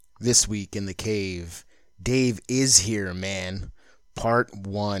This week in the cave, Dave is here, man. Part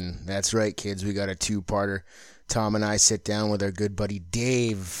 1. That's right, kids. We got a 2-parter. Tom and I sit down with our good buddy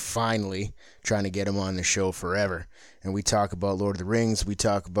Dave, finally, trying to get him on the show forever. And we talk about Lord of the Rings, we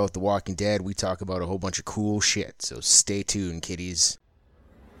talk about The Walking Dead, we talk about a whole bunch of cool shit. So stay tuned, kiddies.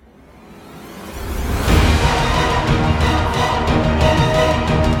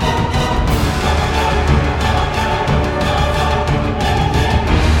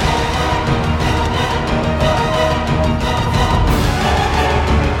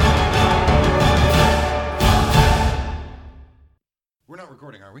 We're not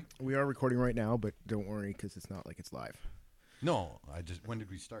recording, are we? We are recording right now, but don't worry because it's not like it's live. No, when did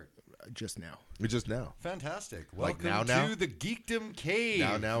we start? Just now. Just now. Fantastic. Like Welcome now? to the Geekdom Cave.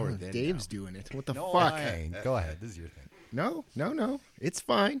 Now, or then Dave's doing it. What the No, fuck? I ain't. Go ahead. This is your thing. No. It's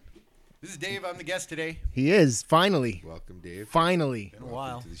fine. This is Dave. I'm the guest today. He is. Finally. Welcome, Dave. Finally. Been a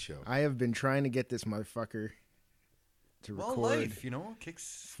while. To the show. I have been trying to get this motherfucker to Well, record life,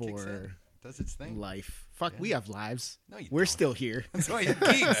 kicks in. Does its thing. life. Fuck, Yeah. we have lives. No, you We're don't. still here. That's why you're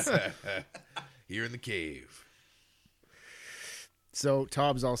geeks. Here in the cave. So,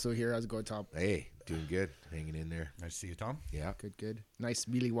 Tom's also here. How's it going, Tom? Hey, doing good. Hanging in there. Nice to see you, Tom. Yeah. Good. Nice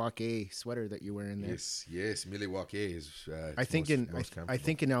Milwaukee sweater that you're wearing there. Yes. Milwaukee is. I think most I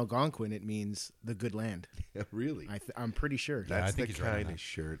think in Algonquin it means the good land. Yeah, really. I'm pretty sure. Yeah, I That's think the he's right on kind that. of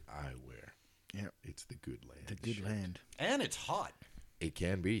shirt I wear. Yeah. It's the good land. The good shirt. land. And it's hot. It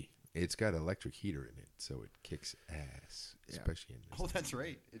can be. It's got an electric heater in it, so it kicks ass, Yeah. especially in this. Oh, that's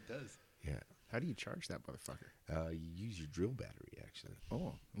right. It does. Yeah. How do you charge that motherfucker? You use your drill battery, actually.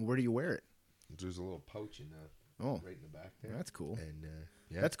 Oh, where do you wear it? There's a little pouch in Oh, right in the back there. that's cool. And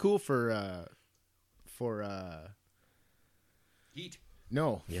yeah. That's cool for Heat.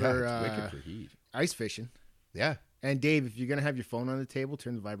 no, yeah, for it's wicked for heat. ice fishing. Yeah. And Dave, if you're gonna have your phone on the table,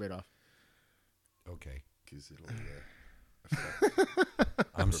 turn the vibrate off. Okay. Because it'll.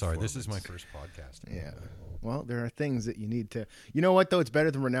 I'm sorry. This is my first podcast. Yeah. Well, there are things that you need to. You know what though? It's better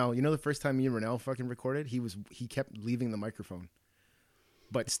than Rennell. You know the first time me and Rennell fucking recorded, he kept leaving the microphone,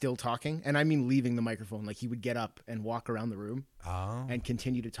 but still talking. And I mean leaving the microphone. Like he would get up and walk around the room Oh, and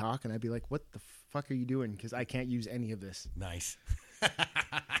continue to talk, and I'd be like, "What the fuck are you doing?" Because I can't use any of this. nice.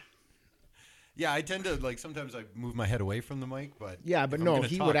 Yeah, I tend to sometimes I move my head away from the mic, but Yeah, but if I'm no, gonna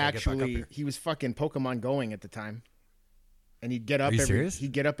he talk, would I get back up actually. here. He was fucking Pokemon going at the time, and he'd get up. Are you serious?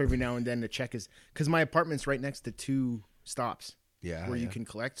 He'd get up every now and then to check his. Because my apartment's right next to 2 stops Yeah. where you yeah. can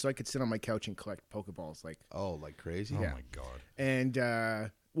collect. So I could sit on my couch and collect Pokeballs, like. Oh, like crazy? Oh Yeah. my god. And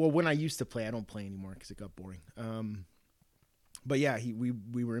well, when I used to play, I don't play anymore because it got boring. But yeah,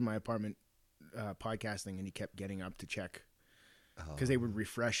 we were in my apartment podcasting, and he kept getting up to check because they would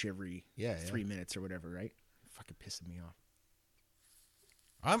refresh every Yeah, 3 minutes or whatever, right? Fucking pissing me off.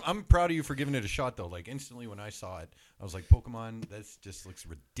 I'm proud of you for giving it a shot though. Like instantly when I saw it, I was like, Pokemon, this just looks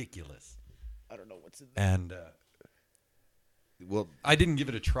ridiculous. I don't know what's in there. And Well, I didn't give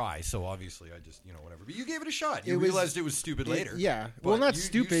it a try, so obviously I just whatever. But you gave it a shot. You realized it was stupid later. Yeah. But Well, not you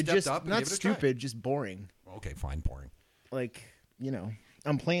stupid, stepped just up and not gave it a try. stupid, just boring. Okay, fine, boring. Like,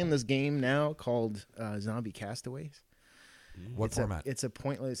 I'm playing this game now called Zombie Castaways. What format? It's a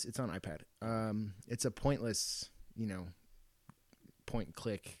pointless. It's on iPad. It's a pointless, point and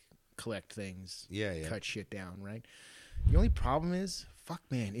click, collect things, yeah. cut shit down, right? The only problem is, fuck,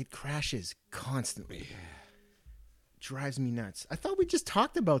 man, it crashes constantly. Drives me nuts. I thought we just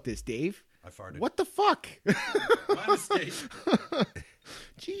talked about this, Dave. I farted. What the fuck? My mistake.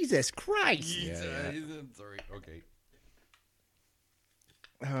 Jesus Christ. Sorry. Okay.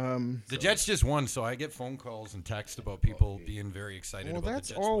 So- The Jets just won, so I get phone calls and texts about people being very excited well, about that's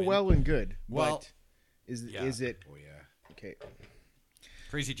the Jets all win. well and good. Well, but is yeah. it oh yeah. okay?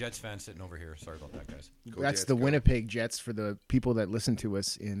 Crazy Jets fan sitting over here. Sorry about that, guys. Go That's Jets, the go. Winnipeg Jets for the people that listen to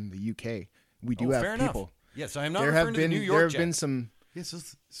us in the UK. We do have fair people. enough. Yes, I am not There referring have to the been New York there have Jets. been some. Yes,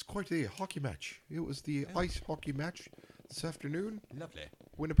 it's quite a hockey match. It was the ice hockey match this afternoon. Lovely.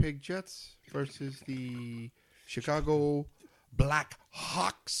 Winnipeg Jets versus the Chicago Black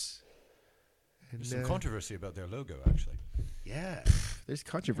Hawks. And, There's some controversy about their logo, actually. yeah. There's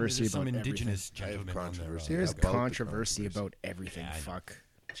controversy There's about some indigenous I have gentlemen on there. controversy. There's about the controversy about everything. Yeah, I know. Fuck.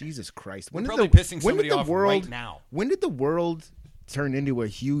 Jesus Christ. We're did probably pissing when did somebody the off world, right now. When did the world turn into a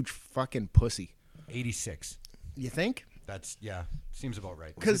huge fucking pussy? 86. You think? That's seems about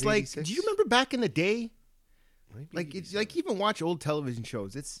right. Because it like, 86? do you remember back in the day? Maybe Like, it's 87. like even watch old television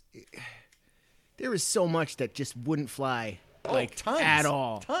shows. There is so much that just wouldn't fly, like tons, at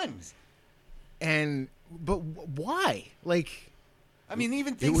all. Tons. But why? Like, I mean,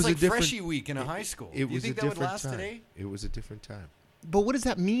 even It things was a like different- Freshie Week in a high school. It Do you was think a that would different last time. today? It was a different time. But what does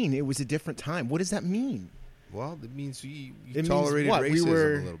that mean? It was a different time. What does that mean? Well, it means you It means tolerated what? racism We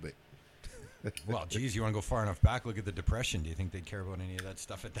were- a little bit. Well, geez, you want to go far enough back? Look at the Depression. Do you think they'd care about any of that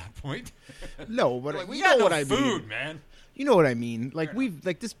stuff at that point? No, but Like, we you got know no what I food, mean. man. You know what I mean. Like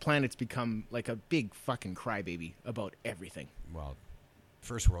this planet's become like a big fucking crybaby about everything. Well,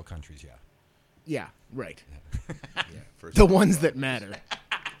 first world countries, yeah. Yeah, right. Yeah, first The ones that matter.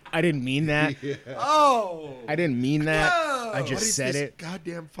 I didn't mean that. Oh, I didn't mean that. No! I What just is said this it.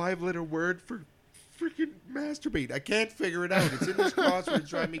 goddamn 5-letter word for freaking masturbate? I can't figure it out. It's in this crossword,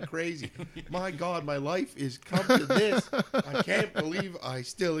 driving me crazy. My God, my life is come to this. I can't believe I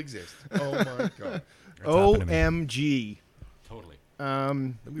still exist. Oh my God. OMG. totally. Let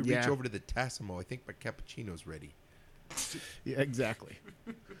me reach Yeah. over to the Tassimo. I think my cappuccino's ready. Yeah, exactly.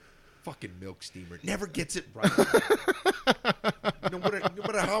 Fucking milk steamer never gets it right. no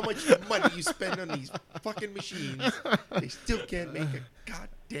matter how much money you spend on these fucking machines, they still can't make a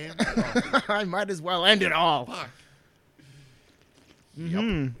goddamn coffee. I might as well end it all. Fuck. Mm-hmm. Yep.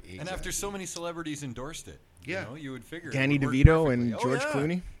 And Exactly. after so many celebrities endorsed it, Yeah. you would figure Danny it would work DeVito and perfectly. George yeah.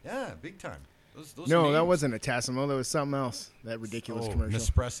 Clooney? Yeah, big time. Those No, that names. wasn't a Tassimo. That was something else. That ridiculous commercial.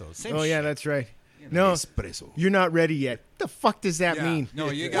 Nespresso. Same Oh, yeah, shit. that's right. No, Espresso. you're not ready yet. The fuck does that Yeah. mean? No,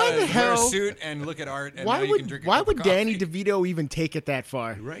 you Why gotta the wear hell? a suit and look at art, and Why now you can drink a cup would of Danny coffee. DeVito even take it that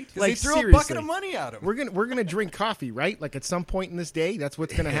far? Right? 'Cause they threw a bucket of money at him. We're gonna drink coffee, right? Like at some point in this day, that's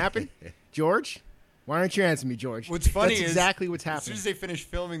what's gonna happen. George, why aren't you answering me, George? What's funny that's is exactly what's As soon happening. as they finish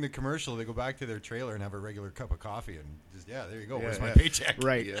filming the commercial, they go back to their trailer and have a regular cup of coffee, and just there you go. Where's my yeah. paycheck?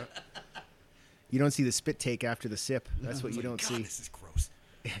 Right. Yeah. You don't see the spit take after the sip. That's what It's you like, don't God, see. This is gross.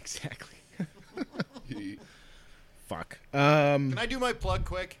 Exactly. Fuck. Can I do my plug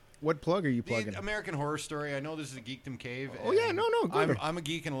quick? What plug are you plugging? The American Horror Story. I know this is a geekdom cave. Oh, yeah, and no, good. I'm a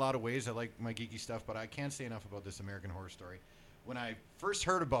geek in a lot of ways. I like my geeky stuff, but I can't say enough about this American Horror Story. When I first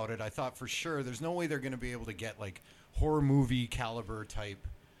heard about it, I thought for sure there's no way they're going to be able to get like horror movie caliber type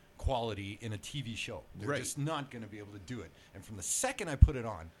quality in a TV show. They're Right. just not going to be able to do it. And from the second I put it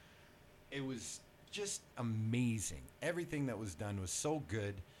on, it was just amazing. Everything that was done was so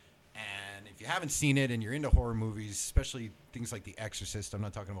good. And if you haven't seen it and you're into horror movies, especially things like The Exorcist, I'm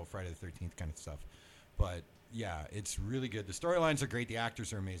not talking about Friday the 13th kind of stuff, but yeah, it's really good. The storylines are great. The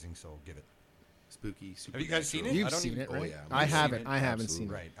actors are amazing, so give it. Spooky. Have you guys seen it? You've I don't seen even- it, Oh, right? yeah. I You've seen haven't. it? I haven't Absolutely.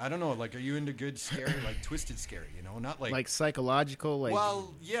 seen it. Right. I don't know. Like, are you into good scary, like twisted scary? You know, not like. Like psychological, like,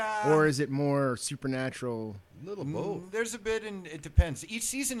 well, yeah. or is it more supernatural? A little both. There's a bit, and it depends. Each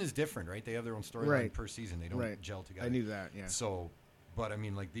season is different, right? They have their own storyline Right. per season. They don't Right. gel together. I knew that. Yeah. So, but I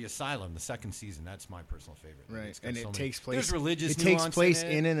mean, like The Asylum, the second season, that's my personal favorite. Like, Right. it's got And so it many- takes place. There's religious It takes nuance place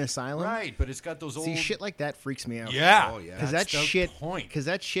in, in it. an asylum. Right, but it's got those old. See, shit like that freaks me out. Yeah. Oh, yeah. Because That's that the shit. point. Because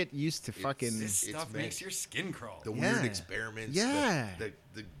that shit used to fucking. This It's stuff meant- makes your skin crawl. The Yeah. weird experiments. Yeah. The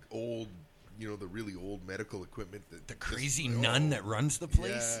old, the really old medical equipment. The crazy nun that runs the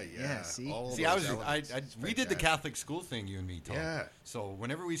place. Yeah, yeah. Yeah, see? All See, those I elements. It's we did the fantastic. Catholic school thing, you and me, Tom. Yeah. So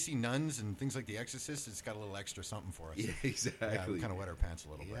whenever we see nuns and things like The Exorcist, it's got a little extra something for us. Yeah, Yeah, exactly. we kind of wet our pants a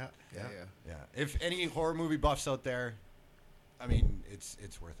little Yeah, bit. yeah. Yeah. If any horror movie buffs out there, I mean, it's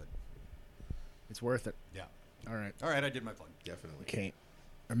worth it. It's worth it. Yeah. All right. All right, I did my plug. Definitely. Okay.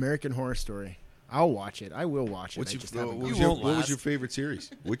 American Horror Story. I'll watch it. I will watch it. What's I your, just what, haven't was gone. You your, won't what was last. your favorite series?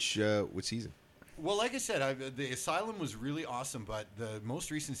 Which season? Well, like I said, the Asylum was really awesome, but the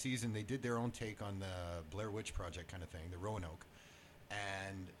most recent season, they did their own take on the Blair Witch Project kind of thing, the Roanoke.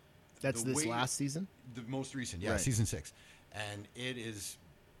 And That's the this way- last season? The most recent, yeah, Right. season 6. And it is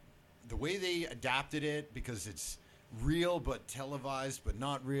the way they adapted it, because it's real but televised but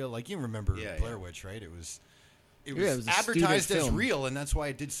not real. Like, you remember Yeah, Blair yeah. Witch, right? It was Yeah, it was a advertised student as film. real, and that's why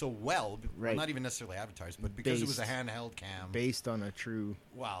it did so well. Well, Right. not even necessarily advertised, but because it was a Based. handheld cam. Based on a true.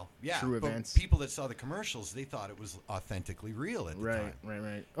 Wow, yeah. True but events. people that saw the commercials, they thought it was authentically real at the time.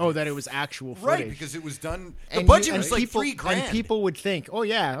 Right. Oh, that it was actual footage. Right, because it was done. The And budget you- was and like people, $3,000. And people would think, oh,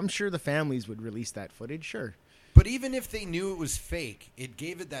 yeah, I'm sure the families would release that footage. Sure. But even if they knew it was fake, it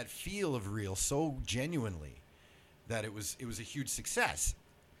gave it that feel of real so genuinely that it was a huge success.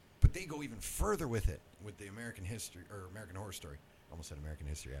 But they go even further with it with the American Horror Story. Almost said American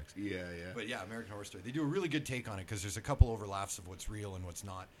History X. Yeah, yeah. But yeah, American Horror Story. They do a really good take on it because there's a couple overlaps of what's real and what's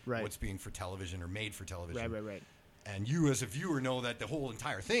not. Right. What's being for television or made for television. Right. And you as a viewer know that the whole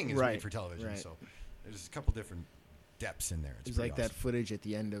entire thing is Right, made for television. right. So there's a couple different depths in there. It's It's like pretty that footage at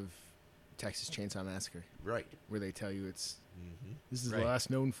the end of Texas Chainsaw Massacre Right. where they tell you it's this is Right. the last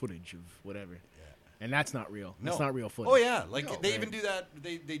known footage of whatever. And that's not real. No. That's not real footage. Oh yeah, like No, they right. even do that.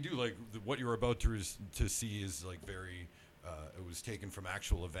 They do like what you're about to see is like very. It was taken from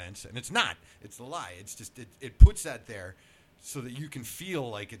actual events, and it's not. It's a lie. It's just it puts that there so that you can feel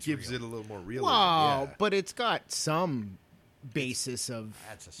like it's Gives real. it a little more realism. Wow, yeah. but it's got some basis of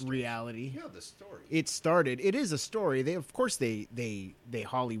That's a stretch. reality. Yeah, the story. It started. It is a story. They of course they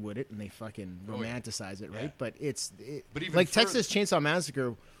Hollywood it and they fucking Oh, yeah. romanticize it, right? Yeah. But But even like further- Texas Chainsaw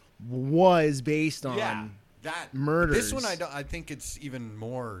Massacre was based on that murders. This one, I think it's even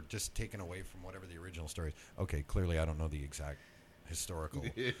more just taken away from whatever the original story is. Okay, clearly I don't know the exact historical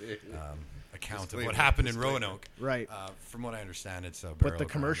account of Disclaimer, what happened in disclaimer. Roanoke. Right. From what I understand, it's a But burial the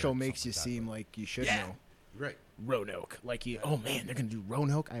ground commercial or makes you something seem like like you should Yeah. know Right. Roanoke. Like you, oh man, they're gonna do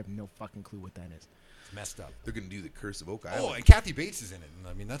Roanoke. I have no fucking clue what that is. that. It's messed up. They're going to do the Curse of Oak Oh, Island. and Kathy Bates is in it. And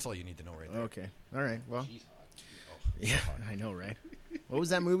I mean, that's all you need to know right there. Okay, all right. Well, She's hot. yeah, I know, right? What was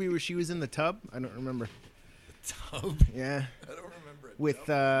that movie where she was in the tub? I don't remember. Tub. Yeah, I don't remember it. with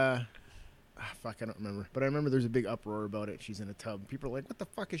fuck, I don't remember. But I remember there's a big uproar about it. She's in a tub. People are like, "What the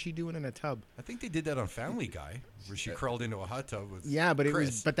fuck is she doing in a tub?" I think they did that on Family Guy, where she crawled into a hot tub with Yeah, but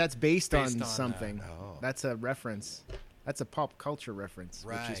Chris. but that's based on Based on, something. oh. That's a reference. That's a pop culture reference,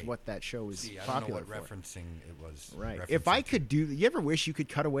 which is Right. what that show is See, I don't know popular what for. referencing it was. Right. referencing If I to. could do, you ever wish you could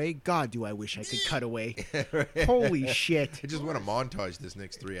cut away? God, do I wish I could cut away? Holy shit! I just want to montage this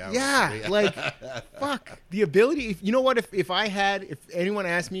next 3 hours. Yeah, like fuck the ability. You know what? If anyone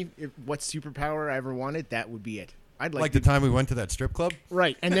asked me what superpower I ever wanted, that would be it. I'd like like to, the time we went to that strip club.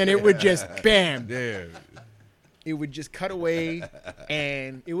 right, and then it would just bam. Damn. It would just cut away,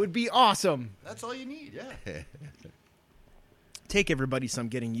 and it would be awesome. That's all you need. Yeah. Take everybody some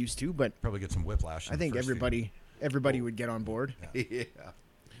getting used to, but Probably get some whiplash. in I the think first everybody would get on board. Yeah.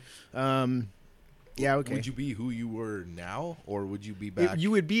 Yeah, okay. Would you be who you were now, or would you be back?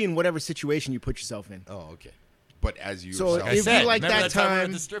 You would be in whatever situation you put yourself in. Oh, okay. But as you So yourself, if you said, like remember that time we were at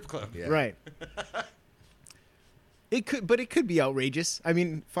time- the strip club. Yeah. Right. It could be outrageous. I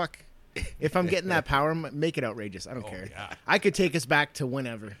mean, fuck. If I'm getting that power, make it outrageous. I don't Oh, care. yeah. I could take us back to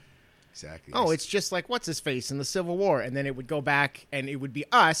whenever. Exactly. Oh, it's just like what's his face in the Civil War, and then it would go back, and it would be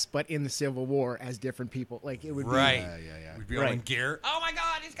us, but in the Civil War as different people. Like it would Right. Yeah. We'd be all in Right. gear. Oh my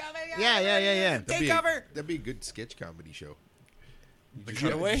God, he's coming! Yeah. Take cover. That'd be a good sketch comedy show. The Just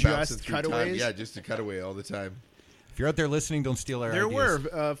cutaway. Just bouncing through time. cutaways? Yeah, just a cutaway all the time. If you're out there listening, don't steal our There ideas.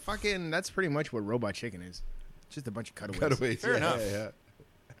 were fucking. That's pretty much what Robot Chicken is. Just a bunch of cutaways. Cutaways. Fair yeah, enough.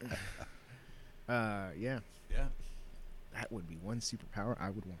 Yeah. Yeah. That would be one superpower I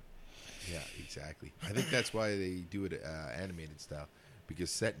would want. Yeah, exactly. I think that's why they do it animated style, because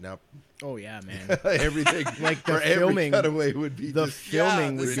setting up Oh yeah, man. everything Like the for every filming- cutaway would be the just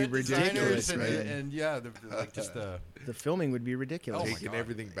filming the would be set ridiculous, designers man. and yeah, like just the. The filming would be ridiculous. Oh my taking God.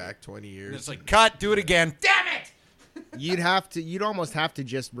 everything back 20 years. It's like cut, do it again. Damn it! You'd almost have to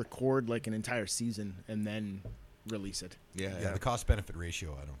just record like an entire season and then release it. Yeah, the cost benefit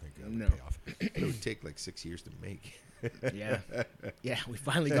ratio, I don't think would No. pay off. It would take like 6 years to make. Yeah. Yeah, we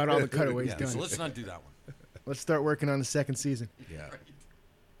finally got all the cutaways Yeah, done. so let's not do that one. Let's start working on the second season. Yeah.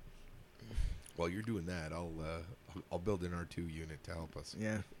 While you're doing that, I'll build an R2 unit to help us.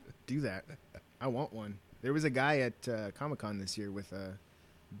 Yeah. Do that. I want one. There was a guy at Comic-Con this year with a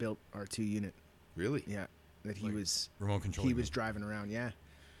built R2 unit. Really? Yeah. That he Like was Remote control. he was driving around, yeah.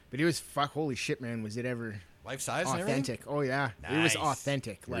 But he was holy shit, man, was it ever life size and everything? authentic? Oh yeah. It was Nice.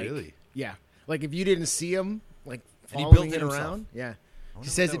 authentic. Like Really? yeah. Like if you didn't see him like And he following built it it himself? around, yeah. I wonder He what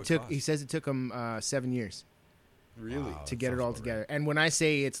says that it would took. cost. He says it took him 7 years Really? Wow. to that get it sounds all about together. And when I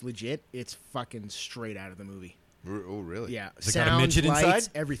say it's legit, it's fucking straight out of the movie. Oh, really? Yeah, Has it got a sounds, midget lights,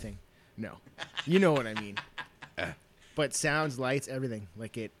 inside? everything. No, you know what I mean. But sounds, lights, everything.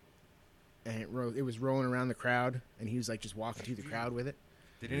 Like it, and it was rolling around the crowd, and he was like just walking through the crowd with it.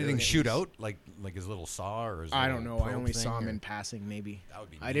 Did anything shoot out like his little saw or his I little don't know. I probe only thing, saw him or- in passing, maybe. That would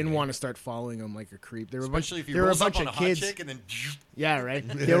be I neat, didn't eh? want to start following him like a creep. There were Especially if he there were a rolls up bunch on of a hot kids. chick and then Yeah, right.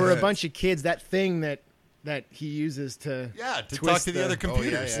 There were a bunch of kids. That thing that he uses to to talk twist to the other Oh,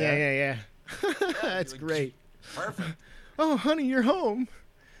 yeah, computers. yeah. That's like, great. Perfect. Oh, honey, you're home.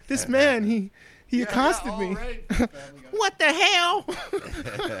 This man, he accosted me. What the hell?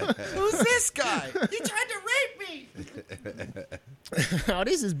 Who's this guy? He tried to rape me. Oh,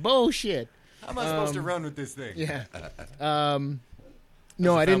 this is bullshit. How am I supposed to run with this thing? Yeah. That's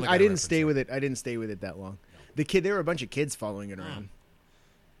No, a I didn't. Family Guy I didn't reference stay there. with it. I didn't stay with it that long. There were a bunch of kids following it around.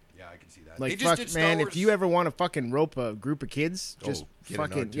 Yeah, I can see that. Like, They just fuck, did Star man, Wars. if you ever want to fucking rope a group of kids, Oh, just get an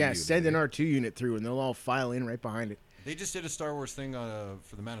fucking R2 yeah, unit, send an eh? R2 unit through, and they'll all file in right behind it. They just did a Star Wars thing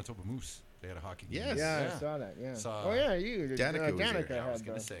for the Manitoba Moose. They had a hockey game. Yes. Yeah, I saw that. Yeah. Saw- Oh yeah, you. Danica was there. Danica Yeah, I was had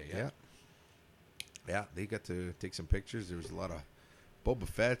gonna the- say, Yeah. Yeah, they got to take some pictures. There was a lot of Boba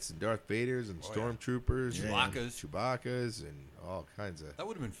Fett's and Darth Vader's and Oh, yeah. Stormtroopers, and Chewbacca's. Chewbacca's, and all kinds of That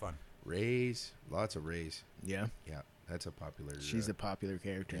would have been fun. Rays. Lots of Rays. Yeah. Yeah, That's a popular. She's a popular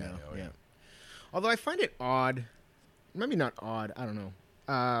character now. oh, Yeah. yeah. Although I find it odd, maybe not odd. I don't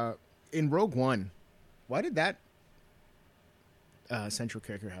know. In Rogue One, why did that central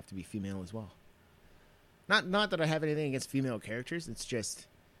character have to be female as well? Not that I have anything against female characters. It's just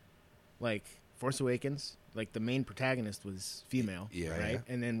like Force Awakens. Like the main protagonist was female, Yeah, right? yeah.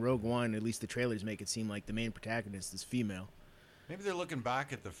 And then Rogue One, at least the trailers make it seem like the main protagonist is female. Maybe they're looking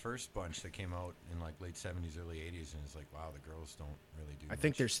back at the first bunch that came out in like late 70s, early 80s, and it's like, wow, the girls don't really do I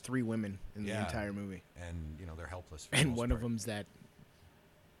think much. there's 3 women in the Yeah. entire movie, And, you know, they're helpless. For the and most one of part. them's that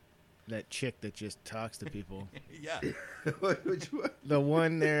chick that just talks to people. Yeah. Which one? The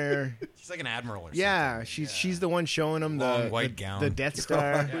one there. She's like an admiral or something. Yeah, she's the one showing him Long the white gown. the Death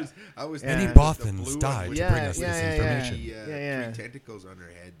Star. I was Yeah. thinking Many the Bothans blue one died with to Yeah, bring us yeah, this yeah, information. yeah. Yeah. 3 tentacles on her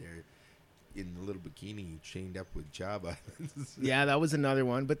head there, in the little bikini, chained up with Jabba. Yeah, that was another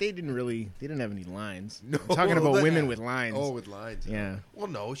one, but they didn't have any lines. No, I'm talking about that- women with lines. Oh, with lines. Yeah. Well,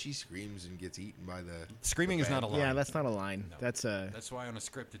 no, she screams and gets eaten by the. Screaming is not a line. Yeah, that's not a line. No. That's why on a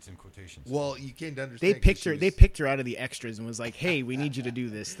script it's in quotations. Well, you can't understand. they 'cause picked she her. was- They picked her out of the extras and was like, "Hey, we need you to do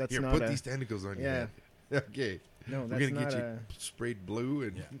this." That's Here, not put a. these tentacles on Yeah. your head. Okay. No, We're that's gonna not get you a. sprayed blue,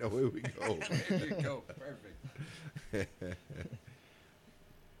 and Yeah. away we go. There you go. Perfect.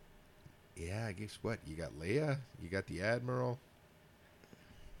 Yeah, I guess what? You got Leia, you got the Admiral.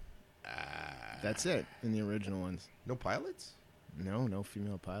 That's it in the original ones. No pilots? No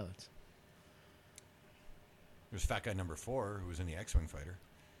female pilots. There's fat guy number 4 who was in the X-Wing fighter.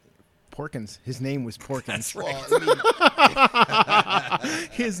 Porkins. His name was Porkins. right. Well, I mean,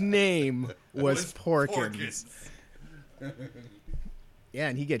 His name was Porkins. Yeah,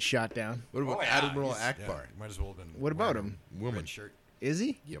 and he gets shot down. what about Oh, yeah, Admiral he's- Akbar? yeah, might as well have been. What about wearing him? a Woman. red shirt. Is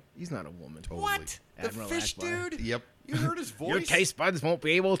he? Yep. He's not a woman. Totally. What? Admiral the fish Akbar. dude? Yep. You heard his voice? Your taste buds won't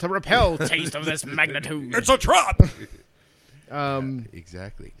be able to repel taste of this magnitude. It's a trap.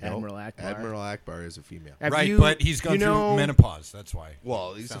 Exactly. Admiral Akbar. Admiral Akbar is a female. Have Right, you- but he's gone you know, through menopause. That's why.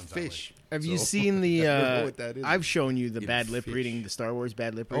 Well, he's a Sounds that way. fish. Have you so- seen the? I don't know what that is. I've shown you the In bad lip fish. reading, the Star Wars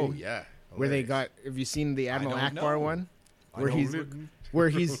bad lip reading. Oh yeah. Where they Hilarious. got? Have you seen the Admiral don't Akbar know. one? I Where don't he's know. where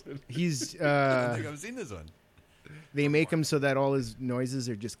he's I don't think I've seen this one. they make him so that all his noises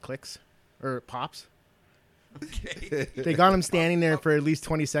are just clicks or pops. Okay. They got him standing there for at least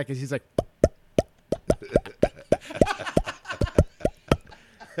 20 seconds. He's like,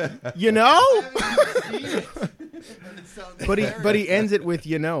 you know, but he ends it with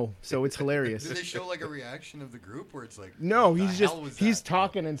you know, so it's hilarious. Do they show like a reaction of the group where it's like, No, what the he's just hell was he's that?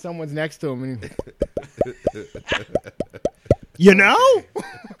 talking and someone's next to him and you know?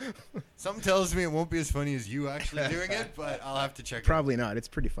 Something tells me it won't be as funny as you actually doing it, but I'll have to check. Probably not. It's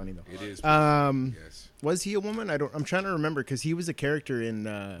pretty funny though. It is. Yes. Was he a woman? I'm trying to remember because he was a character in.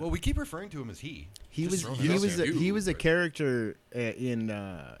 Well, we keep referring to him as he. He Just was throwing it he out was there. he was a character in.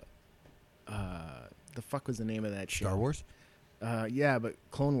 The fuck was the name of that show? Star Wars. Yeah, but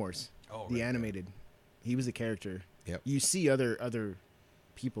Clone Wars, Oh, the right. animated. He was a character. Yep. You see other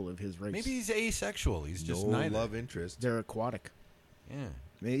people of his race. Maybe he's asexual. He's just no neither. love interest. They're aquatic. Yeah.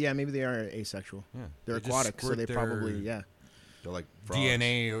 Yeah, maybe they are asexual. Yeah. They're They just aquatic, so squirt they their probably yeah. They're like frogs.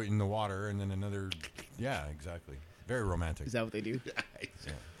 DNA in the water, and then another. Yeah, exactly. Very romantic. Is that what they do?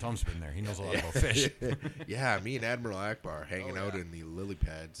 Yeah. Tom's been there. He knows a lot about fish. Yeah, me and Admiral Akbar hanging Oh, out yeah. in the lily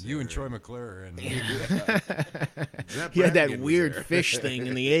pads. You and there. Troy McClure and He had that weird fish thing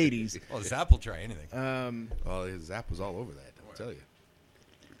in the 80s. well, Zap will try anything Oh, his Zap was all over that. I'll tell you.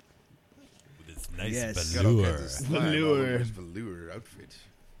 with its nice Yes. Got all velour. kinds of slime all over Velour. his velour outfit.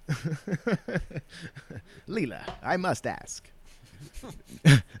 Leela, I must ask.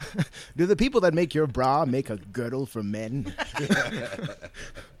 Do the people that make your bra make a girdle for men?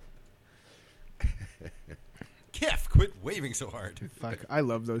 Kiff, quit waving so hard. Fuck, I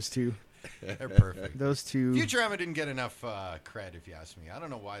love those two. They're perfect. Those two. Futurama didn't get enough cred, if you ask me. I don't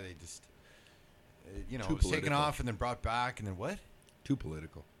know why they just, it Too was taken political. off and then brought back, and then what? Too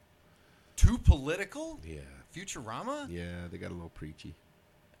political. Too political? Yeah. Futurama? Yeah, they got a little preachy.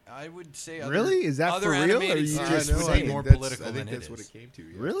 I would say. Really? Is that other for real, or animated you series just would be saying? more That's- political I think than that's it what is. it came to.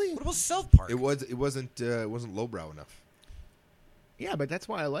 Yeah. Really? What about South Park? It wasn't lowbrow enough. Yeah, but that's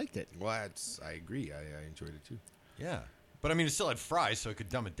why I liked it. Well, I agree. I enjoyed it too. Yeah, but I mean, it still had Fry, so it could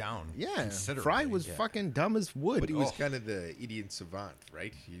dumb it down. Yeah, considerably. Fry was Yeah. fucking dumb as wood. But he was Oh. kind of the idiot savant,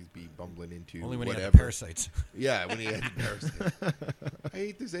 right? He'd be bumbling into Only when he whatever. had the parasites. Yeah, when he had the parasites. I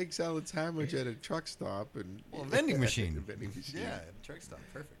ate this egg salad sandwich at a truck stop and Well, a vending machine. A vending machine. Yeah, truck stop,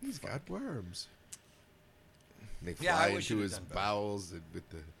 perfect. He's got worms. And they Yeah, fly I wish into it had his done better. bowels and with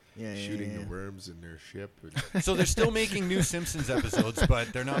the shooting the worms in their ship. And So they're still making new Simpsons episodes,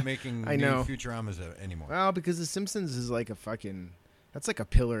 but they're not making I new know. Futuramas anymore. Well, because The Simpsons is like that's like a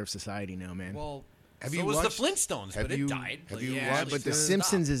pillar of society now, man. Well, Have so you was watched- the Flintstones, have but you- it died. have you yeah, watched but The the-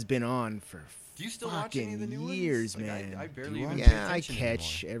 Simpsons has been on for Do you still watch any of the new years, ones? Like, man. I barely Do you even watch- pay yeah, I attention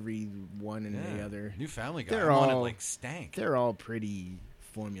catch every one and anymore. the other. New Family Guy. They're I'm on it all- like stank. They're all pretty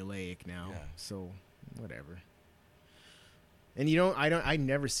formulaic now, Yeah. so whatever. And I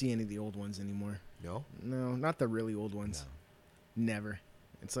never see any of the old ones anymore. no, No, not the really old ones. No. Never.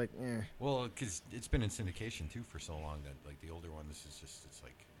 It's like, Well, because it's been in syndication too for so long that like the older one, it's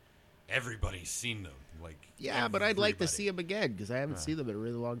like everybody's seen them. Like yeah, but I'd like to everybody. see them again because I haven't Yeah. seen them in a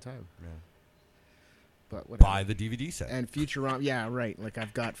really long time. Yeah. But whatever. Buy the DVD set. And Futurama, yeah, right. Like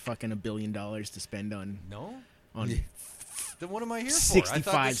I've got fucking $1 billion to spend on No. on Then what am I here for? I 65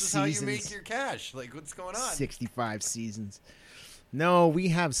 thought this is how you seasons. make your cash. Like what's going on? 65 seasons. No, we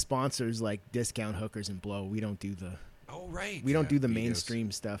have sponsors like Discount Hookers and Blow. We don't do the Oh right. we don't do the Beatos.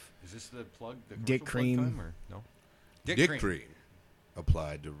 mainstream stuff. Is this the plug? The Dick commercial plug Cream. time, or no? Dick cream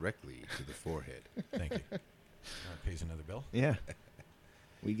applied directly to the forehead. Thank you. That pays another bill. Yeah.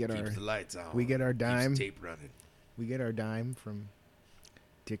 We get Keeps our the lights on. we get our Keeps dime. tape running. We get our dime from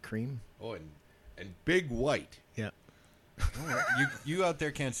Dick Cream. Oh, and Big White. Yeah. You out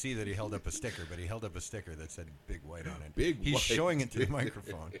there can't see that he held up a sticker, but he held up a sticker that said "Big White" on it. Big He's White. showing it to the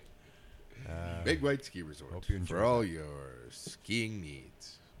microphone. Big White Ski Resort. hope you enjoyed for all your skiing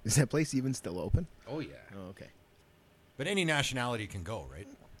needs. Is that place even still open? Oh yeah. Oh, okay. But any nationality can go, right?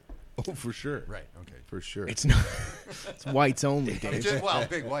 Oh, for sure. Right. Okay. For sure. It's not. It's whites only, Dave. Well,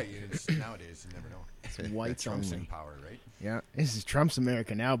 Big White. Nowadays, you never know. It's whites Trump's in only. power, right? Yeah. This is Trump's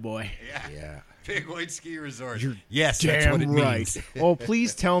America now, boy. Yeah. yeah. Big White Ski Resort. You're Yes, that's what it Damn right. means. Oh,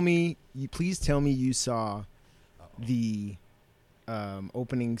 please tell me you saw the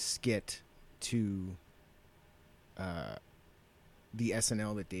opening skit to the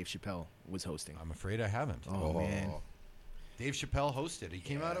SNL that Dave Chappelle was hosting. I'm afraid I haven't. Oh, man. Dave Chappelle hosted. He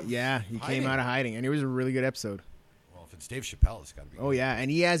came out of Yeah, he hiding. came out of hiding, and it was a really good episode. Well, if it's Dave Chappelle, it's got to be. Oh good. yeah, and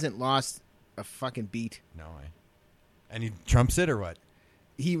he hasn't lost a fucking beat. No, and he trumps it or what?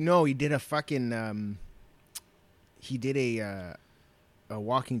 He did a fucking he did a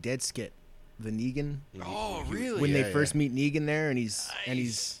Walking Dead skit, the Negan Oh, really? when Yeah, they first meet Negan there, and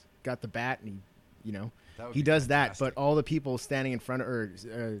he's got the bat, and That would he be does that, fantastic. but all the people standing in front of or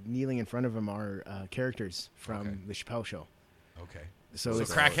kneeling in front of him are characters from Okay. the Chappelle Show. Okay. So, So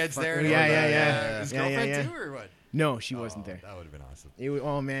it's crackheads there. and Yeah, all yeah, that. yeah. His Yeah, yeah, girlfriend yeah. too, or what? No, she wasn't there. That would have been awesome.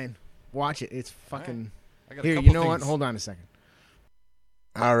 Oh man, watch it. It's fucking. I got a Here, couple you know what? things. Hold on a second.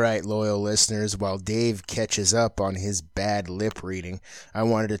 All right, loyal listeners, while Dave catches up on his bad lip reading, I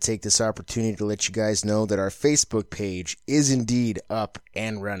wanted to take this opportunity to let you guys know that our Facebook page is indeed up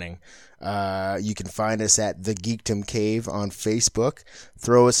and running. You can find us at The Geekdom Cave on Facebook.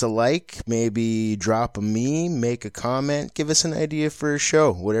 Throw us a like, maybe drop a meme, make a comment, give us an idea for a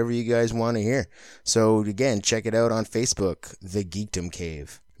show, whatever you guys want to hear. So again, check it out on Facebook, The Geekdom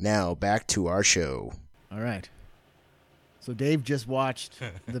Cave. Now, back to our show. All right. So Dave just watched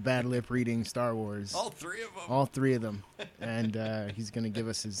the bad lip reading Star Wars, All three of them. all three of them, and he's gonna give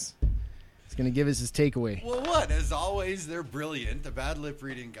us his takeaway. Well, what? As always, they're brilliant. The bad lip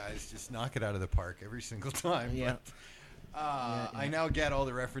reading guys just knock it out of the park every single time. Yeah. But, I now get all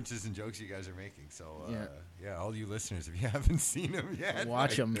the references and jokes you guys are making. So, Yeah. all you listeners, if you haven't seen them yet,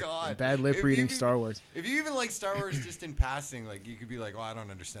 Watch my them. God. Bad lip If reading you- Star Wars. If you even like Star Wars just in passing, like you could be like, "Oh, I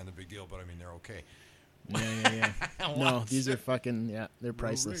don't understand the big deal," but I mean, they're okay. Yeah. No, Watch these are it. fucking they're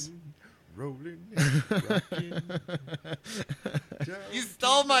priceless. Rolling, rocking, You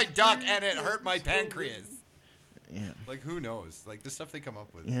stole my duck and it hurt my pancreas. Yeah. Like, who knows? Like the stuff they come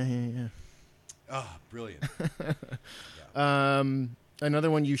up with. Yeah. Oh, brilliant.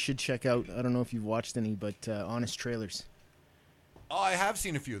 Another one you should check out. I don't know if you've watched any, but Honest Trailers. Oh, I have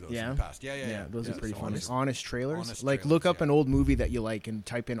seen a few of those Yeah? in the past. Yeah. Those are pretty so fun. honest- Honest Trailers. Honest Like, Trailers, look up yeah. an old movie that you like and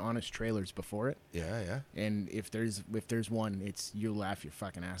type in Honest Trailers before it. Yeah. And if there's one, you'll laugh your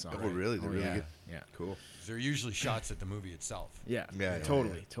fucking ass off. Oh, really? They're really yeah. good. Yeah. Cool. They're usually shots at the movie itself. Yeah. Yeah,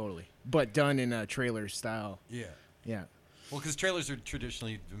 Totally. But done in a trailer style. Yeah. Yeah. Well, because trailers are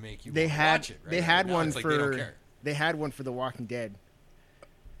traditionally to make you They wanna had watch it. Right? they had Now one it's like they don't for care. they had one for The Walking Dead.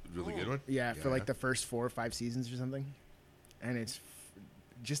 Really good one. Yeah, for like the first 4 or 5 seasons or something. And it's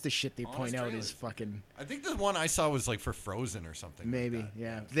just the shit they Honest point out Trailers. is fucking I think the one I saw was like for Frozen or something. like maybe. that.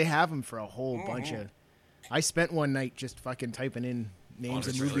 Yeah. They have them for a whole bunch of. I spent one night just fucking typing in names Honest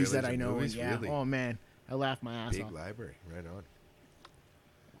of movies that Trailers I and know. movies, And yeah. really? Oh man, I laughed my ass Big off. library, right on.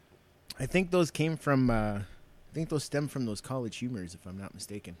 I think those came from I think those stem from those college humors, if I'm not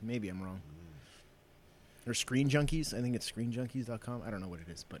mistaken. Maybe I'm wrong. Or Screen Junkies. I think it's screenjunkies.com. I don't know what it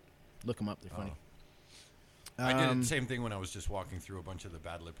is, but look them up. They're funny. I did the same thing when I was just walking through a bunch of the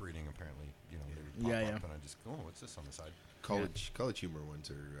bad lip reading. Apparently, they would pop up, and I just go, "Oh, what's this on the side?" College humor ones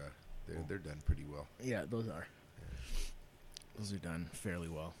are they're done pretty well. Yeah, those are. Those are done fairly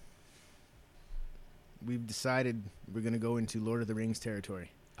well. We've decided we're going to go into Lord of the Rings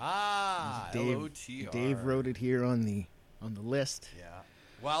territory. LOTR. Dave wrote it here on the list. Yeah.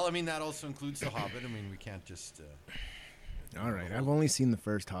 Well, I mean, that also includes The Hobbit. I mean, we can't just... All right. I've only seen the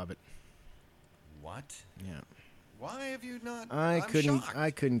first Hobbit. What? Yeah. Why have you not... I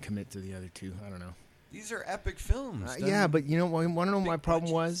shocked. couldn't commit to the other two. I don't know. These are epic films. Yeah, but you know what? Want to know what my Big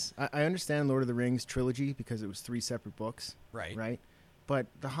problem budgets. was? I understand Lord of the Rings trilogy because it was 3 separate books. Right. Right? But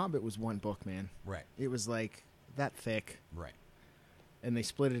The Hobbit was one book, man. Right. It was like that thick. Right. And they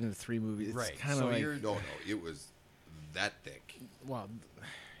split it into 3 movies. It's Right. kind of So like... No, it was that thick. Well,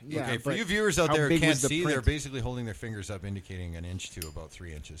 yeah. Okay, for but you viewers out how there who big can't was the see, they're print? basically holding their fingers up, indicating an inch to about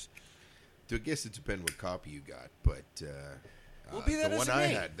 3 inches. I guess it depends what copy you got, but Well, be that the as one it I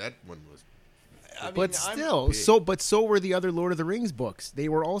may. had, that one was. I mean, But I'm- still, big. so were the other Lord of the Rings books. They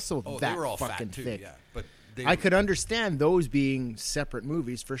were also Oh, that they were all fucking fat too, thick. yeah. But they I were- could understand those being separate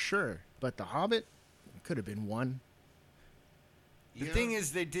movies for sure, but The Hobbit could have been one. The thing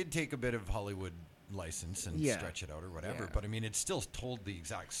is, they did take a bit of Hollywood license and Yeah. stretch it out or whatever. Yeah. But I mean, it still told the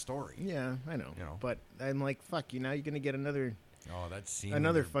exact story. Yeah, I know. You know. But I'm like, fuck you. Now you're gonna get another. Oh, that scene!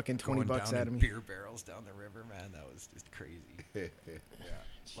 Another when they're fucking 20 going bucks down out in of me. Beer barrels down the river, man. That was just crazy.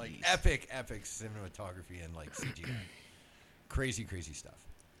 Like epic cinematography and like CGI. Crazy stuff.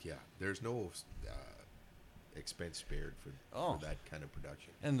 Yeah, there's no expense spared for that kind of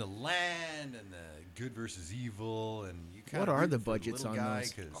production. And the land and the good versus evil and you. What are the budgets on guy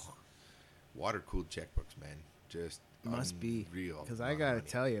those? Water cooled checkbooks, man. Just Must be real. because I gotta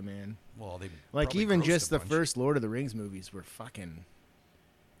tell you, man. Well, they Like probably even grossed just a the bunch. first Lord of the Rings movies were fucking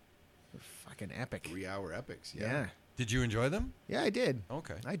epic. 3-hour epics. Yeah. Did you enjoy them? Yeah, I did.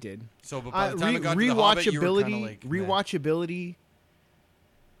 Okay. I did. So, but by the time it got to the Hobbit, you were kind of like, meh. rewatchability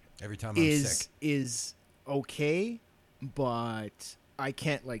Every time I'm sick. is okay, but I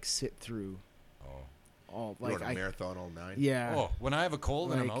can't like sit through Oh. all You're like on a marathon all night. yeah. Oh, when I have a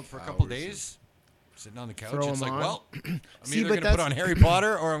cold and I'm Like out for a couple hours days, sitting on the couch, Throw it's 'em like, on. well, I'm See, either but going to put that's- on Harry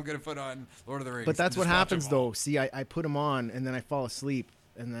Potter or I'm going to put on Lord of the Rings. But that's and what just watch happens 'em all. though. See, I put them on and then I fall asleep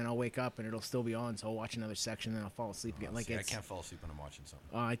and then I'll wake up and it'll still be on. So I'll watch another section and then I'll fall asleep again. Like See, I it's, can't fall asleep when I'm watching something.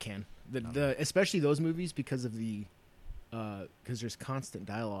 I can. The especially those movies because of the because there's constant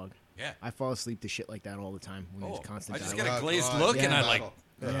dialogue. Yeah. I fall asleep to shit like that all the time when Oh, there's constant I just dialogue. get a glazed God, look and yeah. I like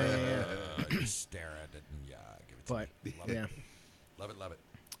Yeah. just stare at it and give it to But me. Love yeah, it. Love it.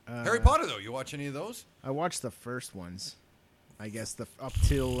 Harry Potter though, you watch any of those? I watched the first ones. I guess the up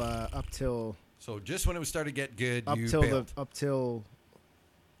till So just when it was starting to get good, you bailed. up till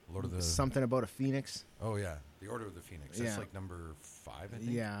Lord of the something about a phoenix. Oh yeah, the Order of the Phoenix. That's Yeah. like number 5, I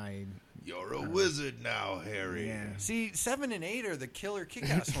think. Yeah, You're a wizard now, Harry. yeah. See, 7 and 8 are the killer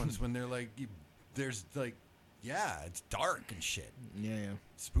kick-ass ones when they're like, there's like, yeah, it's dark and shit, Yeah.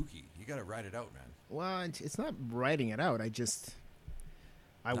 spooky. You got to ride it out, man. Well, it's not writing it out. I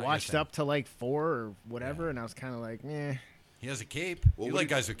Not your watched thing. up to like 4 or whatever, Yeah. and I was kind of like, eh. He has a cape. Well, you what like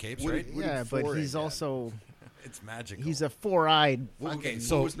did- guys with capes, what right? did- Yeah, but 4 he's end at? also It's magical. he's a 4-eyed Okay, What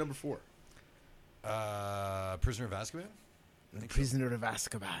so was number 4? Prisoner of Azkaban. prisoner of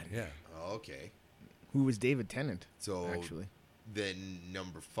Azkaban. Yeah. Oh, okay. Who was David Tennant? So actually, then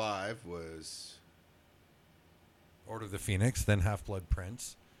number 5 was Order of the Phoenix, then Half-Blood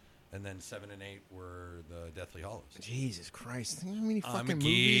Prince, and then 7 and 8 were the Deathly Hallows. Jesus Christ! You know how many I'm fucking a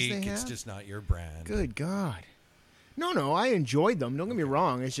movies geek. they have? It's just not your brand. Good God. No, I enjoyed them. Don't get me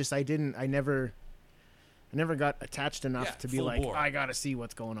wrong. It's just I never got attached enough Yeah, to be full like, bore. I gotta see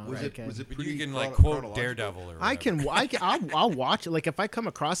what's going on. Was I it can- was it But pretty you can like chrono- quote chronological? Daredevil or I whatever. can. I'll watch it. Like if I come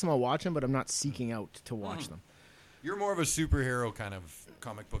across them, I'll watch them. But I'm not seeking out to watch them. You're more of a superhero kind of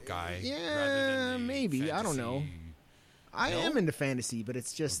comic book guy. Yeah, rather than the maybe. I don't know. fantasy, I No? am into fantasy, but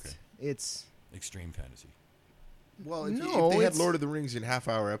it's just Okay. it's Extreme fantasy. Well, if, No, if they had it's- Lord of the Rings in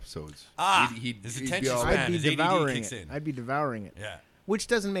half-hour episodes, his be attention all- span. I'd be his ADD devouring kicks it. in. I'd be devouring it, Yeah. which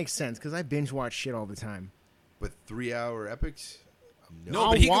doesn't make sense because I binge watch shit all the time. But 3-hour epics? No, I'll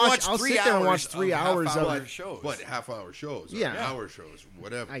but he can watch- watch I'll 3 sit hours there and watch of 3 hours of- half-hour shows. What, half-hour shows? Or Yeah. hour shows,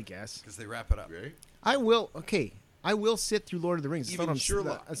 whatever. I guess Because they wrap it up. Right? I will. Okay, I will sit through Lord of the Rings. That's Even not what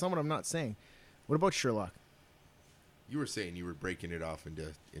Sherlock. That's not what I'm not saying. What about Sherlock? You were saying you were breaking it off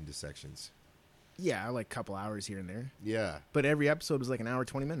into sections. Yeah, like a couple hours here and there. Yeah. But every episode was like an hour,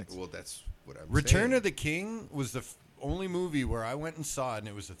 20 minutes. Well, that's what I'm Return saying. of the King was the only movie where I went and saw it, and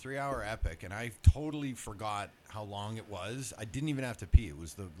it was a 3-hour epic, and I totally forgot how long it was. I didn't even have to pee. It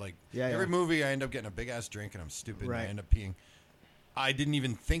was every movie I end up getting a big ass drink, and I'm stupid, and I Right. end up peeing. I didn't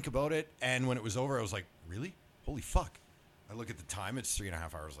even think about it, and when it was over, I was like, really? Holy fuck. I look at the time, it's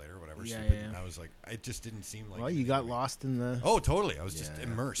 3.5 hours later, or whatever, Yeah, stupid, yeah. and I was like, it just didn't seem like... Well, you got lost in the... Oh, totally. I was just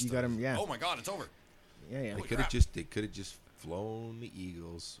immersed. You got him, yeah. Oh my God, it's over. Yeah. They could have just flown the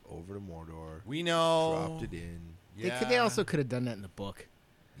Eagles over to Mordor. We know. Dropped it in. Yeah. They also could have done that in the book.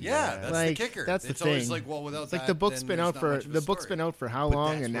 Yeah, that's Like, the kicker. that's the it's always thing. like, well, without It's like that, the book's then been there's out not for much of a the book's story. been out for how But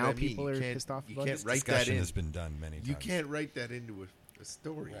long, that's and what now I mean. people You are can't- pissed off you about can't it. write that Discussion in. has been done many times. You can't write that into a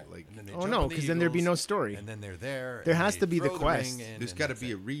story. Right. Like And then they Oh jump no, on the because then there'd be Eagles, no story. And then they're there. There and has they to be the throw quest. ring in, there's and got to that's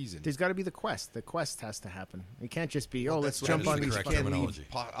be it. a reason. There's got to be the quest. The quest has to happen. It can't just be, Well, let's that's what jump I on mean. these. correct You can't terminology.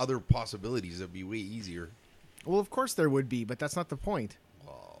 leave other possibilities. That'd be way easier. Well, of course there would be, but that's not the point.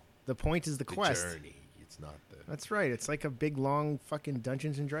 Well, The point is the the quest. journey. It's not the. That's right. It's like a big, long fucking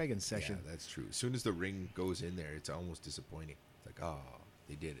Dungeons and Dragons session. Yeah, that's true. As soon as the ring goes in there, it's almost disappointing. It's like, oh,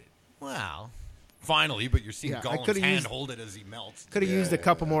 they did it. Wow. Finally, but you're seeing Yeah, I Gollum's could've hand used- hold it as he melts. Could have used a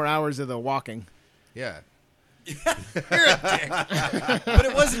couple more hours of the walking. Yeah. You're a dick. But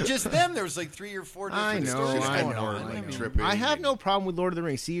it wasn't just them. There was like 3 or 4 I different know, stories I going know, on. I I know. mean, tripping. I have no problem with Lord of the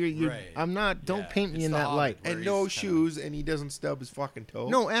Rings. See, Right. I'm not. Don't Yeah, paint me it's in the that Hobbit light. where And he's no kinda- shoes, and he doesn't stub his fucking toe.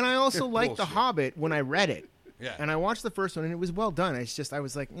 No, and I also They're liked The bullshit. Hobbit when I read it. Yeah. And I watched the first one, and it was well done. It's just I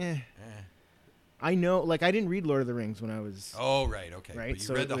was like, I know, like I didn't read Lord of the Rings when I was. Oh, right. Okay. Right, But you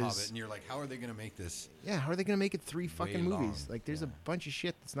so read it The was- Hobbit, and you're like, how are they going to make this? Yeah, how are they gonna make it 3 fucking long, movies? Like, there's a yeah. bunch of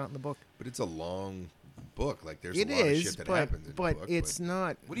shit that's not in the book. But it's a long book. Like, there's It a lot of is, shit that but happens in but the book. it's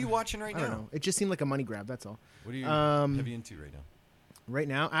not. What are you watching right I don't now? know. It just seemed like a money grab. That's all. What are you heavy into right now? Right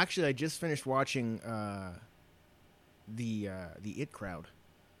now, actually, I just finished watching the It Crowd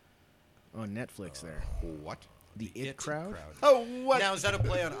on Netflix. There, What? the It Crowd. Oh, what? Now, is that a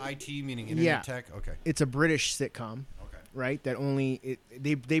play on IT, meaning internet Yeah. tech? Okay. It's a British sitcom, Okay. right? That only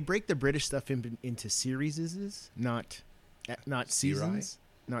they break the British stuff into series, not seasons,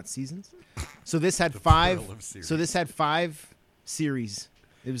 not seasons. So this had The five. plural of series. So this had 5 series.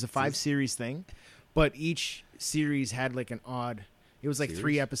 It was a 5-series thing, but each series had like an odd. It was like 3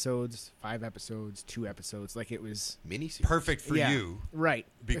 Series? episodes, 5 episodes, 2 episodes. Like it was Miniseries. Perfect for yeah, you. right?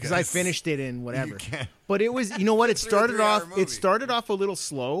 Because I because finished it in whatever. You can't. But it was, you know what? It It's a started 3-hour off. movie. It started off a little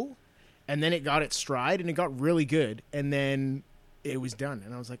slow, and then it got its stride, and it got really good, and then it was done.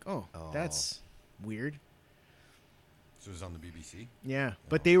 And I was like, oh. That's weird. So it was on the BBC. Yeah,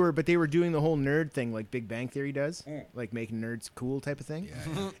 but they were doing the whole nerd thing like Big Bang Theory does, like making nerds cool type of thing.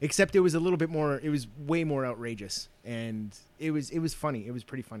 Yeah. Except it was a little bit more. It was way more outrageous, and it was funny. It was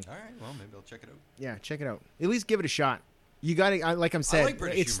pretty funny. All right. Well, maybe I'll check it out. Yeah, check it out. At least give it a shot. You got to, like I'm saying, like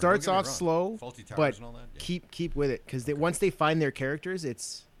British it humor, starts don't get me off wrong. slow, Fawlty Towers but and all that, yeah. keep with it because once they find their characters,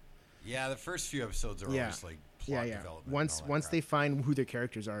 it's Yeah, the first few episodes are Yeah. always like plot yeah. development. and Once all that once crap. they find who their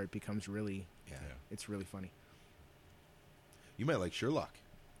characters are, it becomes really, Yeah. it's really funny. You might like Sherlock.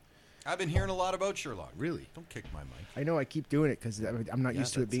 I've been hearing a lot about Sherlock. Really? Don't kick my mic. I know I keep doing it because I'm not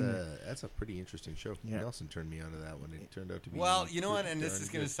used to it being. That's a pretty interesting show. Yeah. Nelson turned me onto that one. It turned out to be Well, you know what? pretty And this darn is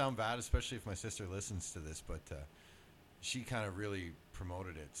going to good. sound bad, especially if my sister listens to this, but she kind of really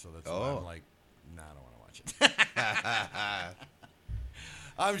promoted it. So that's why Oh. I'm like, nah, I don't want to watch it.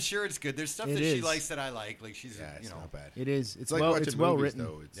 I'm sure it's good. There's stuff It that she is. likes that I like. Like she's, Yeah, it's you know, not bad. It is. It's like watching it's well movies, written.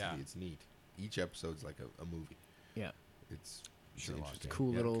 though. Yeah. It's neat. Each episode's like a movie. Yeah, It's Sherlock, interesting.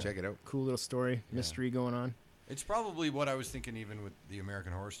 cool Yeah, little, check it out. cool little story, mystery going on. it's probably what I was thinking even with the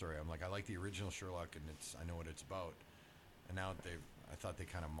American Horror Story. I'm like, I like the original Sherlock, and I know what it's about. And now I thought they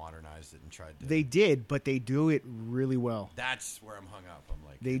kind of modernized it and tried to. They did, but they do it really well. That's where I'm hung up. I'm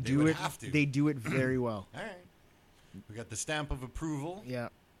like, They do would it. Have to. They do it very well. All right. We got the stamp of approval. Yeah,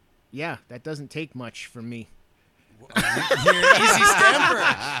 yeah. That doesn't take much from me. You're an easy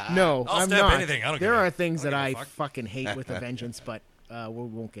stamper. No, I'll I'm stamp not. anything. I don't There give a- are things I don't that give I a fuck. fucking hate with a vengeance, but we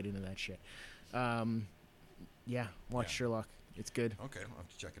won't get into that shit. Yeah, watch Yeah. Sherlock. It's good. Okay, I'll have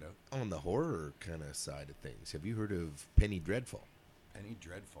to check it out. On the horror kind of side of things, have you heard of Penny Dreadful? Penny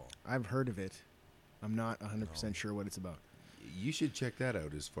Dreadful. I've heard of it. I'm not 100% sure what it's about. You should check that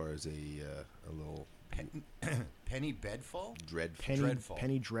out as far as a little Penny Bedfall? dreadful. Dreadful.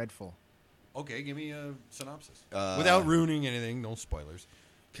 Penny Dreadful. Okay, give me a synopsis. Uh, Without ruining anything, no spoilers.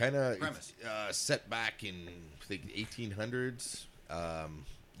 Kind of Premise. set back in I think 1800s.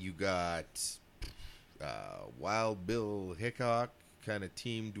 You got Wild Bill Hickok kind of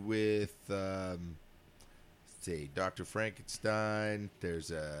teamed with say Dr. Frankenstein.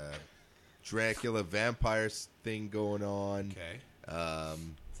 There's a Dracula vampires thing going on. Okay.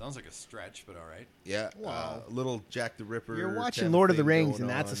 Sounds like a stretch, but all right. Yeah. Wow. Little Jack the Ripper. You're watching kind Lord of the thing Rings, going and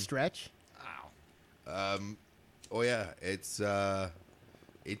that's a on. stretch. Wow. Oh yeah, it's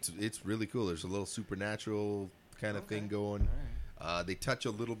really cool. There's a little supernatural kind of thing going. All They touch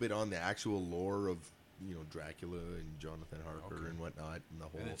a little bit on the actual lore of Dracula and Jonathan Harker and whatnot, and the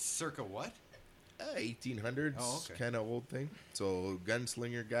whole And it's circa what? 1800s Oh, okay. kind of old thing. So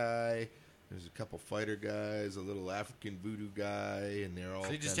gunslinger guy. There's a couple fighter guys, a little African voodoo guy, and they're all.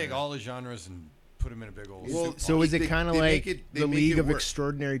 So you just kinda- take all the genres and put them in a big old. Well, soup So box. is it they- kind of they like make it- they the make League it of work.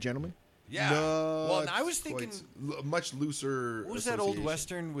 Extraordinary Gentlemen? Yeah. No, Well, I it's was thinking, much looser. what was that old association.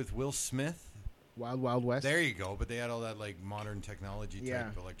 Western with Will Smith? Wild Wild West? There you go. But they had all that like modern technology type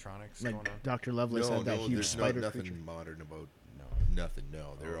Yeah. electronics Like going on. Dr. Lovelace No, had that huge there's spider nothing creature. modern about No. nothing.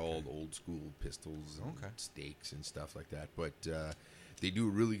 No, they're Okay. all old school pistols and Okay. stakes and stuff like that. But they do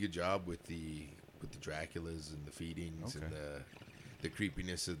a really good job with the Draculas and the feedings and Okay. the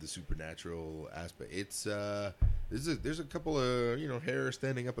creepiness of the supernatural aspect. It's there's a couple of hair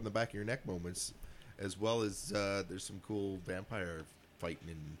standing up on the back of your neck moments, as well as there's some cool vampire fighting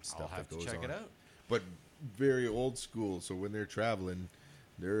and I'll stuff have that to goes check on. it out. But very old school. So when they're traveling,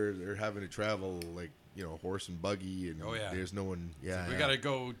 they're having to travel like horse and buggy, and Oh, yeah. there's no one. Yeah, We yeah. got to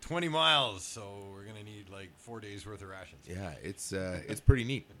go 20 miles, so we're gonna need like 4 days worth of rations. Yeah, it's pretty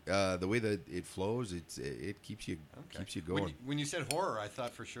neat. The way that it flows, it keeps you going. When you said horror, I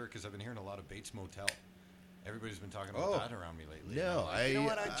thought for sure because I've been hearing a lot of Bates Motel. Everybody's been talking about Oh. that around me lately. No, And I'm like, you know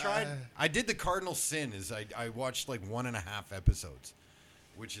what? I tried. I did the cardinal sin. Is I watched like 1.5 episodes,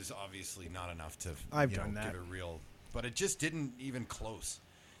 which is obviously not enough to I've done that. give a real. But it just didn't even close.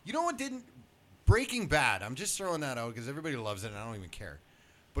 You know what didn't? Breaking Bad. I'm just throwing that out because everybody loves it, and I don't even care.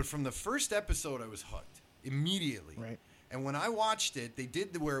 But from the first episode, I was hooked immediately. Right. And when I watched it, they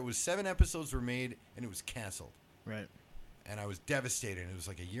did where it was 7 episodes were made and it was canceled. Right. And I was devastated. It was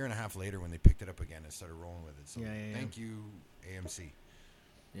like a year and a half later when they picked it up again and started rolling with it. So Yeah. thank you, AMC.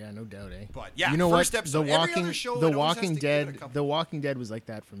 Yeah, no doubt, eh? But yeah, you know first what? episode. The every Walking, other show, The it always has Walking to give it a Dead, couple- The Walking Dead was like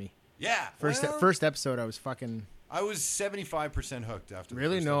that for me. Yeah. First well, first episode, I was fucking. I was 75% hooked after. The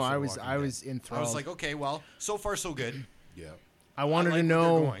Really? first No, episode I of was Walking I Dead. was I enthralled. was like, okay, well, so far so good. Yeah, I wanted like to where they're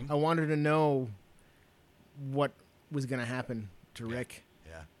know. going. I wanted to know what was gonna happen to Rick.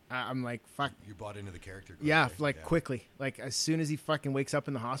 Yeah. I'm like, fuck. You bought into the character. quite Yeah, quick. like quickly. Like as soon as he fucking wakes up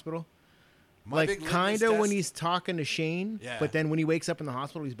in the hospital. My big Like litmus kind of when test- he's talking to Shane, Yeah. but then when he wakes up in the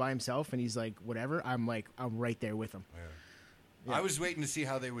hospital, he's by himself and he's like, whatever. I'm right there with him. Yeah. I was waiting to see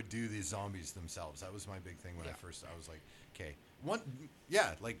how they would do these zombies themselves. That was my big thing when I was like, okay,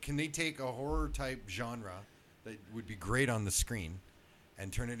 like can they take a horror type genre that would be great on the screen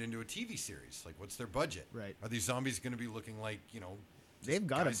and turn it into a TV series? Like, what's their budget? Right. Are these zombies going to be looking like just They've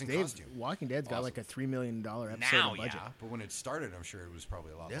got guys in They've costume? Walking Dead's got Awesome. like a $3 million episode Now, budget. yeah, but when it started, I'm sure it was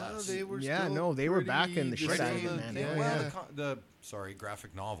probably a lot yeah, less. they were. Yeah, still no, they were pretty backing the shit Right out of from it, the man. thing- Yeah, well, yeah. the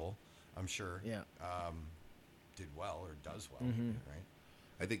graphic novel, I'm sure. Yeah. Did well or does well, Mm-hmm. right?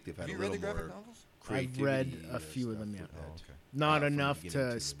 I think they've had Have you a read little the graphic more novels? I've read creativity, a few of stuff them, yeah. with that. Oh, okay. Not from the enough beginning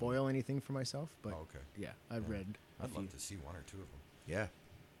to the spoil anything for myself, but Oh, okay. yeah, I've read a I'd few. love to see one or two of them. Yeah,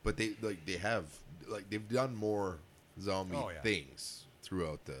 but they've done more zombie Oh, yeah. things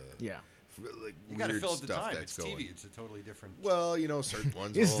throughout the Yeah. like You got to weird fill up the stuff time. that's It's going. TV. It's a totally different. Well, certain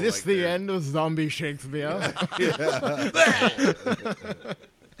ones. Is all, this like, the they're- end of Zombie Shakespeare?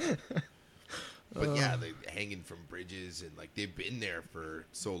 But yeah, they're hanging from bridges and like they've been there for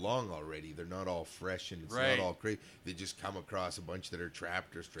so long already. They're not all fresh and it's Right. not all crazy. They just come across a bunch that are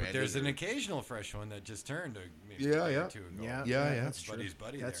trapped or stranded. But there's an or- occasional fresh one that just turned maybe Yeah, a day yeah. or two ago. Yeah, Yeah, yeah. that's true. Buddy's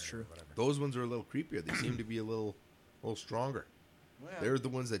buddy. That's there true. Or whatever. Those ones are a little creepier. They seem to be a little stronger. Well, They're the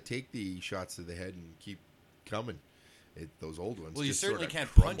ones that take the shots to the head and keep coming. Those old ones. well, you just certainly sorta can't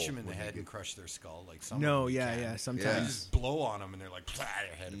crumble punch them in the when you head and get- crush their skull like some. No, of them you yeah, can. yeah. You Sometimes. just blow on them and they're like, their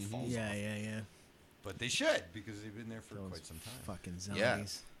head falls Yeah, off. yeah. But they should because they've been there for Those quite some time. fucking Yeah.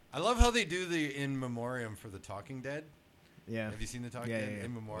 zombies. I love how they do the in memoriam for the Talking Dead. Yeah. Have you seen the Talking Yeah, Dead? yeah, yeah.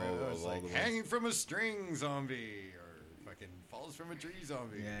 In memoriam, Oh, it's all like the ones. hanging from a string zombie or fucking falls from a tree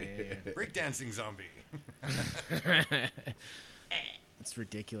zombie. Yeah, yeah, Breakdancing zombie. It's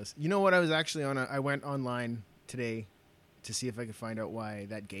ridiculous. You know what? I was actually on. I went online today to see if I could find out why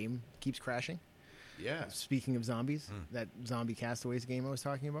that game keeps crashing. Yeah. Speaking of zombies, that Zombie Castaways game I was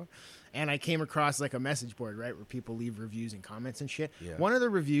talking about, and I came across like a message board, right, where people leave reviews and comments and shit. Yeah. One of the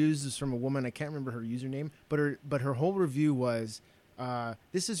reviews is from a woman. I can't remember her username, but her whole review was,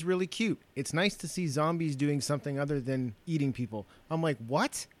 "This is really cute. It's nice to see zombies doing something other than eating people." I'm like,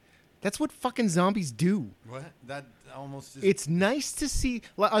 what? That's what fucking zombies do. What? That almost is... It's nice to see.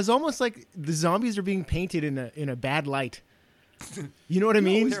 It's almost like the zombies are being painted in a bad light. You know what I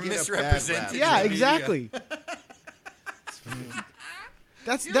mean? They're get a bad misrepresented. rap. Yeah, in the media. exactly.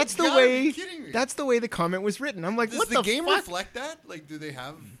 That's You the gotta way. be kidding me. That's the way the comment was written. I'm like, Does what the the game fuck? reflect that? Like, do they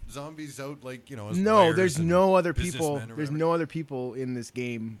have zombies out, like, as No, liars there's and no other people. businessmen or There's whatever? no other people in this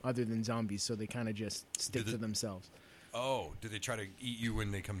game other than zombies, so they kind of just stick Do to the- themselves. Oh, do they try to eat you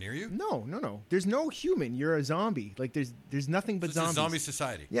when they come near you? No. There's no human. You're a zombie. Like there's nothing but It's a zombies. zombie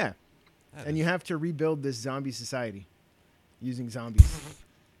society. Yeah, That and is- you have to rebuild this zombie society using zombies.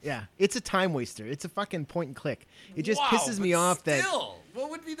 Yeah, it's a time waster. It's a fucking point and click. It just Wow, pisses me but off that. Still,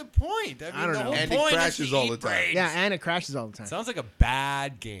 what would be the point? I don't the know. whole And it point is crashes to all eat the time. brains. Yeah, and it crashes all the time. Sounds like a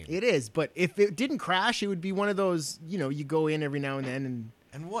bad game. It is, but if it didn't crash, it would be one of those. You go in every now and then, and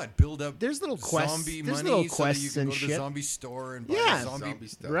And what? Build up There's little quests- zombie there's money little so that you quests can and go to the shit. zombie store and buy Yeah. a zombie. Zombie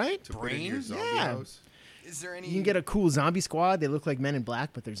stuff. right? To put in your brain? zombie Yeah. house. Is there any? you can get a cool zombie squad. They look like Men in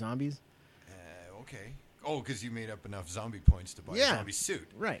Black, but they're zombies. Okay. Oh, because you made up enough zombie points to buy Yeah. a zombie suit.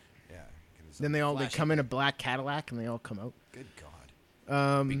 Right. Yeah. Then they come in a black Cadillac, and they all come out. Good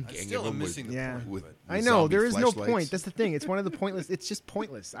God. Um, Big I gang still of am them missing the yeah. point. with but I know zombie there is no fleshlights. point. That's the thing. It's one of the pointless. It's just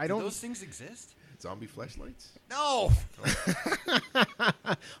pointless. I do don't. those things exist? zombie fleshlights. No.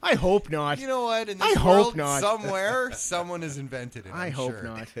 I hope not. You know what? In I this hope world, not. somewhere, someone has invented it. I I'm hope sure.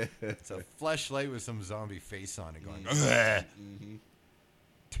 not. It's a fleshlight with some zombie face on it going, "Ugh."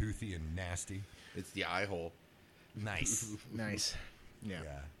 Toothy and nasty. It's the eye hole. Nice. Nice. Yeah.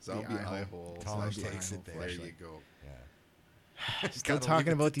 Yeah. Zombie eye eye hole. hole. Tom Zombie takes eye it hole. there. There you go. Yeah. Still Gotta talking leave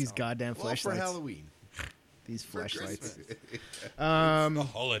it about to these Tom. goddamn Well, for flashlights. Halloween. These For flashlights. Christmas. The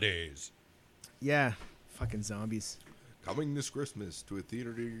holidays. Yeah. Fucking zombies. Coming this Christmas to a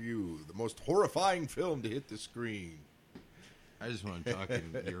theater near you, the most horrifying film to hit the screen. I just want to talk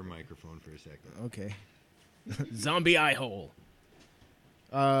in your microphone for a second. Okay. Zombie eye hole.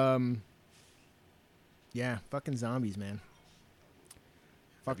 Yeah, fucking zombies, man.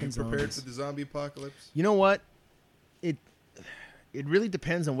 Fucking You prepared zombies. for the zombie apocalypse? You know what? It really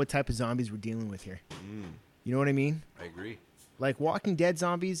depends on what type of zombies we're dealing with here. You know what I mean? I agree. Like Walking Dead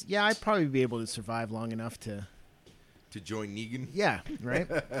zombies, yeah, I'd probably be able to survive long enough to. To join Negan? Yeah, right.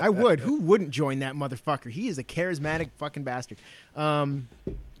 I would. Who wouldn't join that motherfucker? He is a charismatic fucking bastard.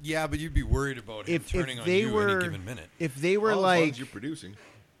 Yeah, but you'd be worried about him If turning on they you were, any given minute. if they were Well, as long like, as you're producing.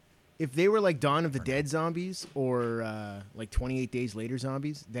 if they were like Dawn of the Dead zombies or like 28 Days Later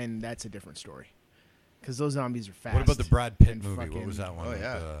zombies, then that's a different story. Because those zombies are fast. What about the Brad Pitt and movie? What fucking- was that one? Oh, with,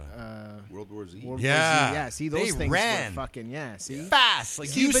 yeah. World War Z. World War Yeah. Z. Yeah, see, They those things ran. were fucking, yeah, see? fast. Like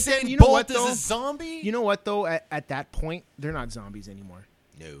See, Usain but then, you know Bolt what, is though? a zombie. You know what, though? At that point, they're not zombies anymore.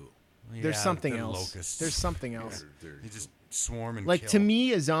 No. There's Yeah, something they're else. Locusts. There's something else. They just swarm and Like, kill. to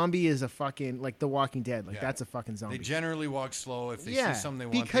me, a zombie is a fucking, like The Walking Dead. Like, Yeah. that's a fucking zombie. They generally walk slow. If they yeah, see something they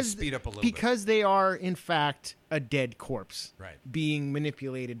want, because, they speed up a little because they are, in fact, a dead corpse. Right. Being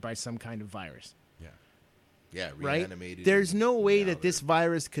manipulated by some kind of virus. bit. Yeah, Right? reanimated. There's and no way now that this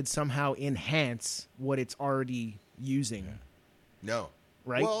virus could somehow enhance what it's already using. they're- No.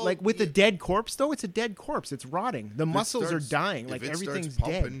 Right? Well, like with a dead corpse, though, it's a dead corpse. It's rotting. The If it muscles starts- are dying. if Like it starts everything's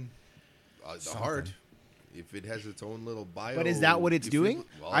dead. pumping, the heart, if it has its own little bio. But is that what it's doing?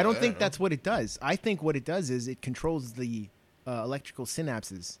 Well, I don't think know. that's what it does. I think what it does is it controls the electrical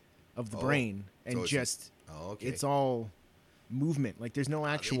synapses of the Oh, brain and so it's- just Oh, okay. it's all movement. Like there's no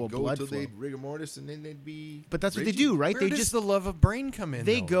actual They'd go blood till flow. they'd rigor mortis and then they'd be. But that's what they rigid. do, right? Where They does just the love of brain come in?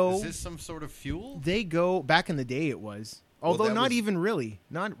 they though? go- Is this some sort of fuel? they go back in the day. It was, although that not was- even really,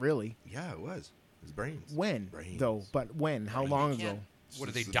 not really. Yeah, it was. It was brains. When Brains. though? But when? How long ago? What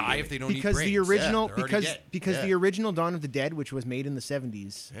do they Since the die if they don't Because eat the brains? original they're already because dead. because Yeah. the original Dawn of the Dead, which was made in the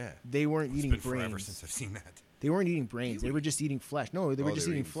 70s, Yeah. they weren't It's eating been forever brains. since I've seen that. They weren't eating brains. They would- were just eating flesh. No, they were Oh, just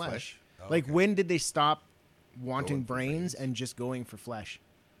they were eating eating flesh. flesh? Oh, Like okay. when did they stop wanting Going for brains brains. and just going for flesh?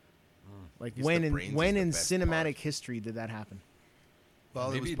 Like guess when the in brains when is the in best cinematic part. history did that happen?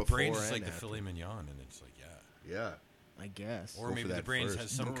 Well, Maybe it was brains before is like and the after. filet mignon, and it's like Yeah. I guess. or Go maybe for the that brains first.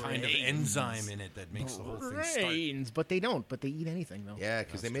 has some kind of enzyme in it that makes the whole thing start. Brains, but they don't. But they eat anything though. Yeah,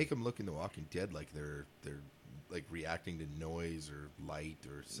 because they make them look in The Walking Dead like they're like reacting to noise or light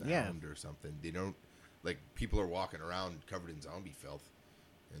or sound Yeah. or something. They don't like people are walking around covered in zombie filth,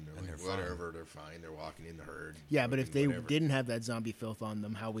 and they're And like they're fine. whatever, they're fine. They're walking in the herd. Yeah, but if fucking they whatever. didn't have that zombie filth on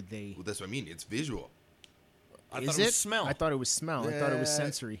them, how would they? well, that's what I mean. It's visual. I Is thought it? it was smell. I thought it was smell. I thought it was Yeah.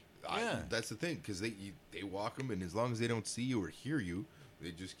 sensory. Yeah. That's the thing because they walk them, and as long as they don't see you or hear you,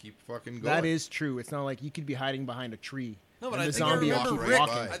 they just keep fucking going. That is true. It's not like you could be hiding behind a tree No, but And I the think I zombie will remember keep Rick.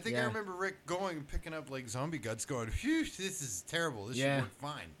 walking. I think I Yeah. remember Rick going and picking up like zombie guts, going, "Phew, this is terrible. This Yeah. should work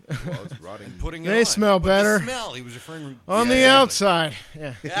fine." Well, it's rotting. And putting it They on. smell But better. The smell. He was referring On Yeah, the yeah. outside.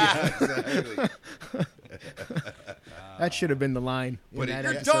 Yeah. Yeah. Exactly. That should have been the line. But in that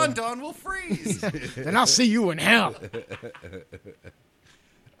Your episode. Don will freeze. Then I'll see you in hell.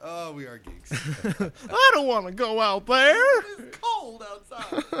 Oh, we are geeks. I don't want to go out there. It's cold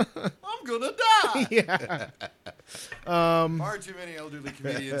outside. I'm gonna die. Yeah. Far too many elderly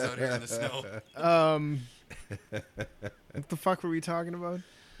comedians out here in the snow. What the fuck were we talking about?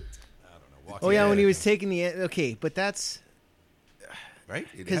 I don't know. Walking Oh yeah, when he Yeah. was taking the okay, but that's Right?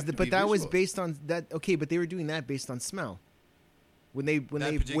 It'd because have to but be that was visual. based on that. Okay, but they were doing that based on smell. When they That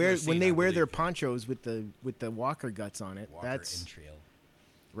particular scene, when they I wear their believe. ponchos with the walker guts on it, Walker that's entrail.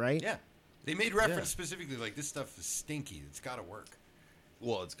 right. Yeah. They made reference Yeah. specifically like this stuff is stinky. It's got to work.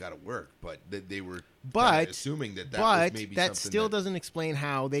 Well, it's got to work, but they were But kinda assuming that was but maybe that something still doesn't explain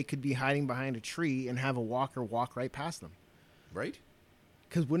how they could be hiding behind a tree and have a walker walk right past them. right.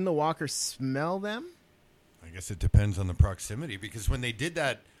 Because wouldn't the walker smell them? I guess it depends on the proximity because when they did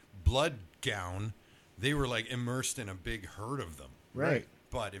that blood gown, they were like immersed in a big herd of them. Right.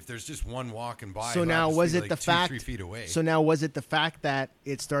 But if there's just one walking by, So who now happens to was be, it like the 2, fact? 3 feet away? So now was it the fact that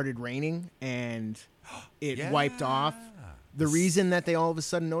it started raining and it wiped off the reason that they all of a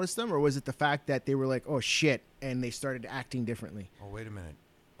sudden noticed them, or was it the fact that they were like, "Oh shit," and they started acting differently? Oh wait a minute.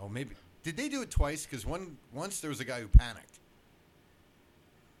 Oh maybe did they do it twice? Because once there was a guy who panicked.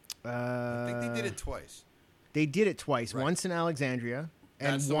 I think they did it twice. They did it twice. Right. Once in Alexandria,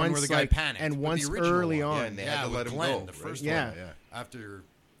 and That's the one once where the guy like, panicked. and but once the original early one. on. Yeah, and they had to with let him Glenn, go, the right? first Yeah. one. After,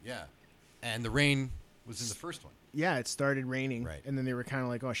 and the rain was in the first one. Yeah, it started raining, Right. and then they were kind of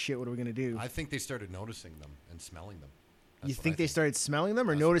like, "Oh shit, what are we gonna do?" I think they started noticing them and smelling them. You That's what think I they started smelling them,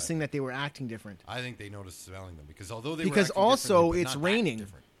 or That's what I noticing think. that they were acting different? I think they noticed smelling them because although they Because were acting also differently, but it's not that raining.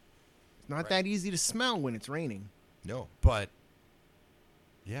 different. It's not Right. that easy to smell when it's raining. No. But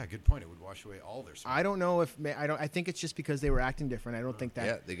yeah, good point. It would wash away all their smell. I don't know if I think it's just because they were acting different. I don't think that.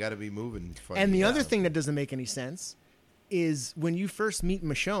 Yeah, they got to be moving. Funny. And the Yeah. other thing that doesn't make any sense is when you first meet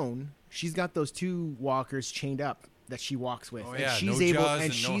Michonne, she's got those two walkers chained up that she walks with. Oh, and yeah, she's no able jaws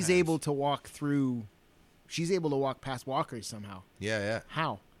and and no she's hands. able to walk through. She's able to walk past walkers somehow. Yeah, yeah.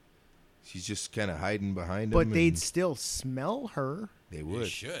 How? She's just kind of hiding behind But them. they'd and still smell her. They They would.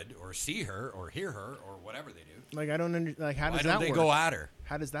 should or see her or hear her or whatever they do. Like I don't like how Why does don't that they work? go at her?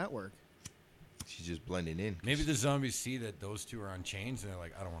 How does that work? She's just blending in. Maybe the zombies see that those two are on chains and they're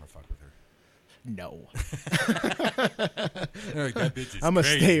like, I don't want to fuck with her. No, They're like, that bitch is I'm gonna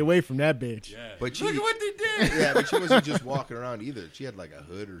crazy." stay away from that bitch. Yeah. But she- Look at what they did. Yeah, but she wasn't just walking around either. She had like a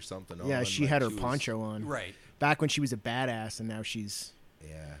hood or something on. Yeah, she like had her was- poncho on. Right. Back when she was a badass, and now she's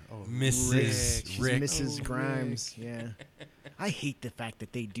Yeah. Oh, Mrs. she's Rick. Mrs. Grimes. Yeah, I hate the fact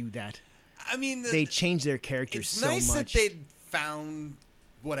that they do that. I mean, They change their characters it's so nice much. that they found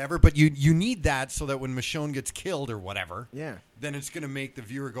whatever, but you need that so that when Michonne gets killed or whatever, Yeah. then it's going to make the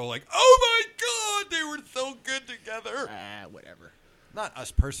viewer go like, oh my God, they were so good together. Whatever. Not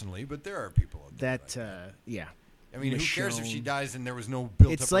us personally, but there are people out there That like yeah. I mean, who cares if she Michonne. dies and there was no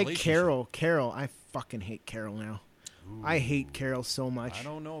built-up It's like relationship? Carol. Carol, I fucking hate Carol now. I hate Carol so much. I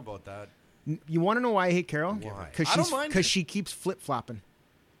don't know about that. You want to know why I hate Carol? Why? Because I don't mind it. she keeps flip flopping.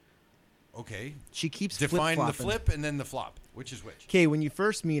 Okay. She keeps Define the flip-flopping. flip and then the flop. Which is which? Okay, when you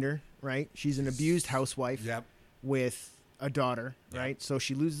first meet her, right? She's an abused housewife Yep. with a daughter, Yep. right? So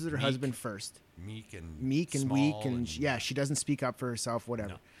she loses her Meek. husband first. Meek and Meek and weak, and yeah, she doesn't speak up for herself.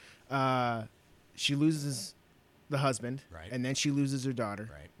 Whatever. She loses the husband, Right. and then she loses her daughter,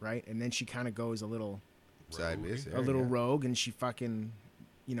 Right. and then she kind of goes a little sideways. a little rogue, and she fucking,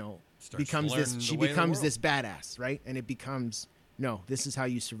 Starts becomes to this. learn She the way of the becomes world. this badass, right? And it becomes no. This is how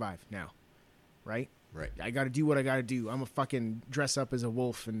you survive now, right? Right. I got to do what I got to do. I'm gonna fucking dress up as a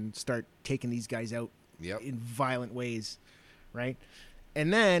wolf and start taking these guys out Yep. in violent ways, right?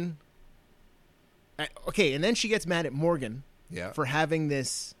 And then, and then she gets mad at Morgan Yeah. for having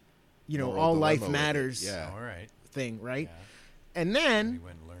this, Moral all life dilemma with it. matters Yeah. All right. thing, right? Yeah. And He then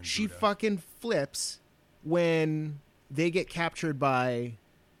went and learned she Buddha. fucking flips when they get captured by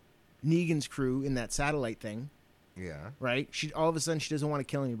Negan's crew in that satellite thing, Yeah. right? She all of a sudden she doesn't want to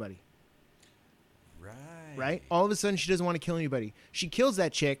kill anybody, Right. right? All of a sudden she doesn't want to kill anybody. She kills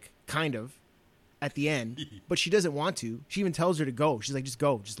that chick, kind of, at the end, but she doesn't want to. She even tells her to go. She's like, just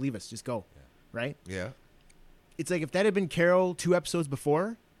go, just leave us, just go, right? Yeah. It's like if that had been Carol 2 episodes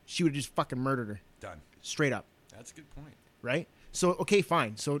before, she would have just fucking murdered her Done. straight up, That's a good point. right? So okay,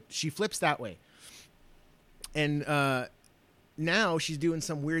 fine. So she flips that way, and now she's doing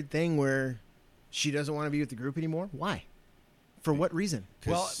some weird thing where she doesn't want to be with the group anymore. Why? For what reason?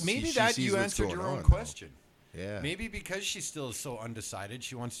 Well, 'Cause maybe she that sees you what's answered going your own on, though. question. Yeah. Maybe because she's still so undecided,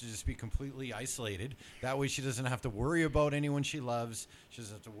 she wants to just be completely isolated. That way she doesn't have to worry about anyone she loves. She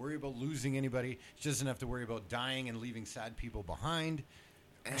doesn't have to worry about losing anybody. She doesn't have to worry about dying and leaving sad people behind.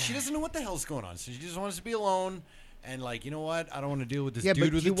 And she doesn't know what the hell's going on. So she just wants to be alone and like, you know what? I don't want to deal with this Yeah, dude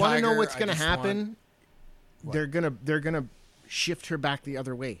but with you the want to tiger. know what's I going to just happen? What? They're gonna shift her back the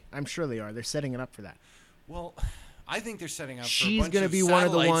other way. I'm sure they are. They're setting it up for that. Well, I think they're setting up She's for a bunch gonna of be one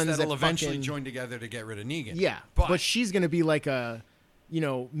of the satellites ones that'll that eventually fucking- join together to get rid of Negan. Yeah, but she's going to be like a,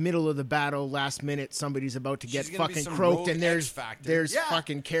 middle of the battle, last minute, somebody's about to get She's gonna be fucking some croaked, rogue and there's X-Factor. Yeah.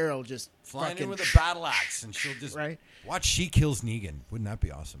 fucking Carol just flying fucking in with a battle axe, and she'll just Right. watch she kills Negan. Wouldn't that be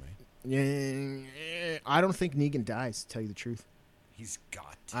awesome, eh? Yeah, I don't think Negan dies. To tell you the truth, He's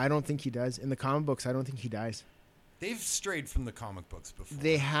got to. I don't think he does. In the comic books, I don't think he dies. They've strayed from the comic books before.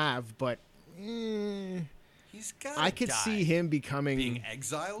 They have, but He's got. I could see him becoming. being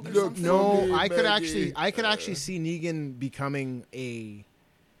exiled. Or No, something? no, I could Maggie. actually see Negan becoming a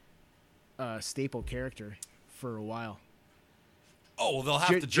staple character for a while. Oh, well, they'll have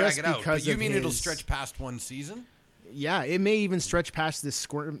to drag just it out. But because you of mean it'll his- stretch past one season? Yeah, it may even stretch past this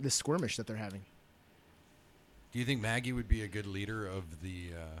skirmish that they're having Do you think Maggie would be a good leader of the?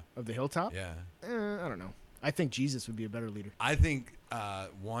 of the hilltop. Yeah, I don't know. I think Jesus would be a better leader. I think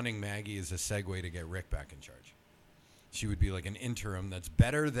wanting Maggie is a segue to get Rick back in charge. She would be like an interim that's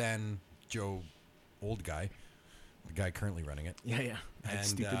better than Joe, old guy, the guy currently running it. Yeah, that And,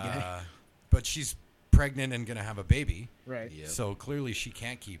 stupid guy. But she's pregnant and going to have a baby. Right. Yeah. So clearly she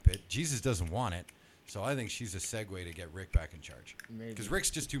can't keep it. Jesus doesn't want it. So I think she's a segue to get Rick back in charge. Maybe. Because Rick's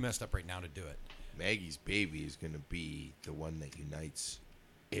just too messed up right now to do it. Maggie's baby is going to be the one that unites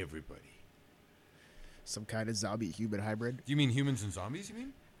everybody. Some kind of zombie human hybrid. Do you mean humans and zombies, you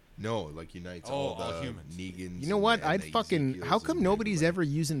mean? No, like unites Oh, all all the humans. Negans. You know what? and I'd the fucking. Ezekiels How come and nobody's everybody.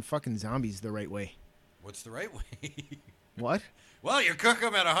 ever using fucking zombies the right way? What's the right way? What? Well, you cook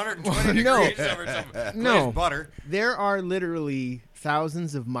them at 120 No. degrees over some No. glazed butter. There are literally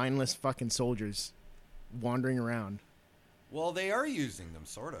thousands of mindless fucking soldiers wandering around, Well, they are using them,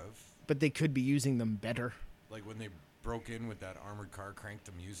 sort of. but they could be using them better. Like when they broke in with that armored car, cranked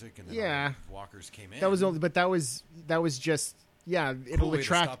the music, and then Yeah. all the walkers came in. That was only, but that was just it'll way to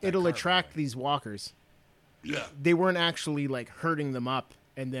stop attract that car, by attract the way. these walkers. Yeah. They weren't actually like herding them up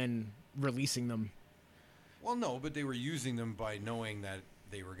and then releasing them. Well, no, but they were using them by knowing that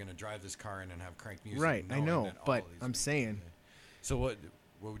they were going to drive this car in and have cranked music. Right, I knowing know, that all but of these I'm people- saying So what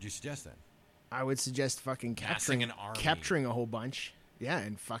would you suggest then? I would suggest fucking Massing an army. capturing a whole bunch. Yeah,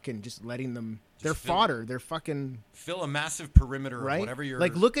 and fucking just letting them. Just They're fill- fodder. They're fucking Fill a massive perimeter of right. whatever your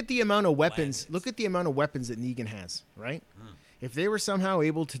Like, look at the amount of weapons. is. Look at the amount of weapons that Negan has. Right. Hmm. If they were somehow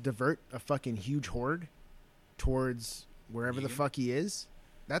able to divert a fucking huge horde towards wherever the Negan? fuck he is,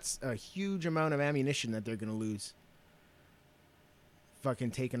 that's a huge amount of ammunition that they're gonna lose.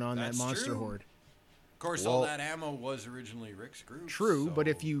 Fucking taking on That's that monster true. horde. Of course, all Well- that ammo was originally Rick's group. True, but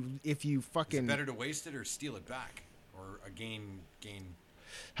so if you is it fucking better to waste it or steal it back or gain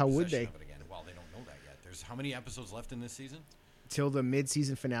how would possession they of it again? Well, they don't know that yet. There's how many episodes left in this season? till the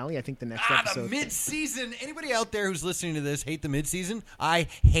mid-season finale? I think the next The episode. mid-season. Anybody out there who's listening to this hate the mid-season? I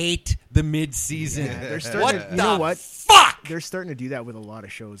hate the mid-season. Yeah, they're starting what to- the you know what? fuck? They're starting to do that with a lot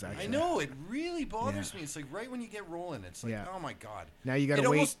of shows. Actually, I know it really bothers me. It's like right when you get rolling, it's like, Yeah. oh my god. Now you got to It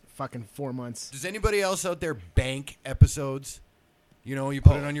wait almost- fucking 4 months. Does anybody else out there bank episodes? You know, you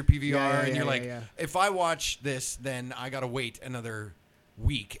put it on your PVR, Yeah, and you're yeah, like, yeah. if I watch this, then I gotta wait another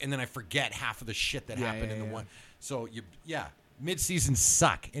week, and then I forget half of the shit that Yeah, happened yeah, in the yeah. one. So mid-seasons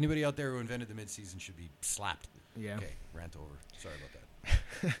suck. Anybody out there who invented the mid-season should be slapped. Yeah. Okay, rant over. Sorry about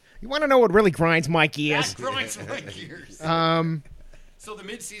that. You want to know what really grinds my gears? That grinds my gears. So the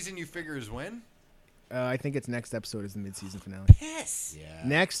mid-season you figure is when? I think it's next episode is the mid-season finale. Piss. Yeah.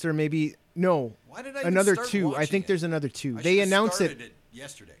 Next, or maybe no, Why did I even another start 2. I watching think it? there's another 2. I They should've announced started it.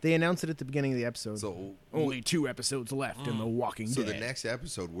 yesterday. They announced it at the beginning of the episode. So, Only 2 episodes left in The Walking so Dead. the next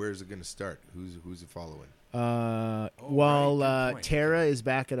episode, where is it going to start? Who's it following? right, good point. Tara is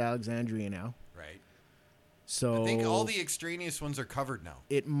back at Alexandria now, Right. so I think all the extraneous ones are covered now.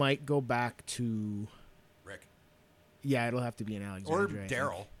 it might go back to. Rick. Yeah, it'll have to be in Or Alexandria. I think.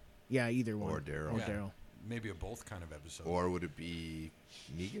 Daryl. Yeah, either one. Or Daryl. Or Yeah. Daryl. Maybe a both kind of episode. Or would it be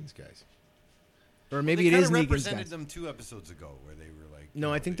Negan's guys? Or maybe they it is kinda Negan's represented guys. them 2 episodes ago where they were like...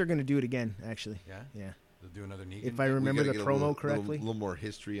 No, I think they're going to do it again. Actually. Yeah? Yeah. They'll do another Negan. If I thing? remember We the gotta get promo a little, correctly. little more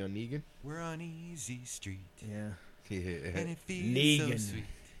history on Negan. We're on Easy Street. Yeah. And Yeah. it feels Negan. so sweet.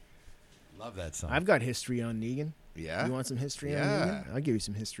 Love that song. I've got history on Negan. Yeah. You want some history on Yeah. Negan? I'll give you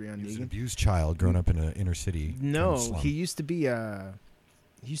some history on He was an Negan. abused child growing up in an inner city. No, slum. he used to be a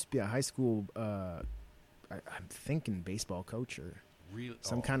high school. I'm thinking baseball coach or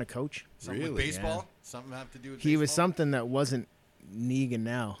some kind of coach. Something with Really? baseball. Yeah. Something have to do with. He was baseball? something that wasn't Negan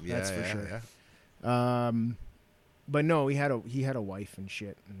now. Yeah, that's for yeah, sure. yeah. But no, he had a wife and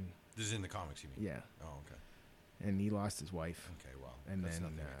shit, and This is in the comics, you mean? yeah, Oh, okay. and he lost his wife, Okay, well, and that's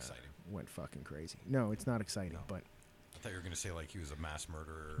then nothing exciting. went fucking crazy. No, it's not exciting, No. but I thought you were going to say like he was a mass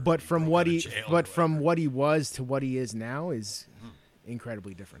murderer. but he from broke what out of he jail or but from whatever. what he was to what he is now is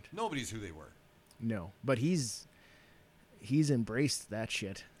incredibly different. Nobody's who they were. No, but he's embraced that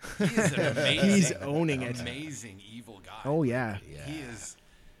shit. He is an amazing. He's owning it. Amazing evil guy. Oh yeah, He is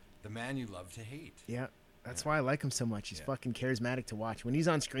the man you love to hate. yeah. That's why I like him so much. He's fucking charismatic to watch. When he's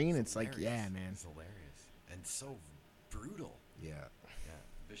on screen, it's like, Hilarious. yeah, man. It's hilarious and so brutal. Yeah. Yeah,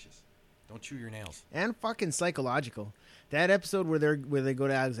 vicious. Don't chew your nails. And fucking psychological. That episode where they go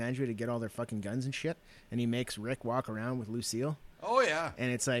to Alexandria to get all their fucking guns and shit, and he makes Rick walk around with Lucille, Oh yeah.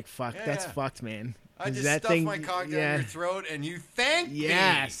 and it's like, fuck, Yeah, that's yeah. fucked, man. I 'Cause just that stuffed thing- my cock down yeah. your throat, and you thank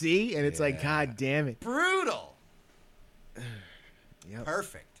Yeah, me. see, and it's like, Yeah. god damn it. Brutal. Yep.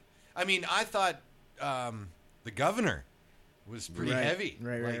 Perfect. I mean, I thought the governor was pretty Right, heavy.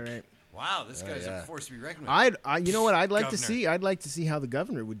 right, Like, right. Wow, this guy's yeah. a force to be reckoned with. You know what I'd like to Governor. see? I'd like to see how the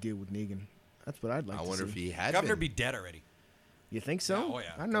governor would deal with Negan. That's what I'd like I to wonder see. if he had Governor been. be dead already. You think so? Oh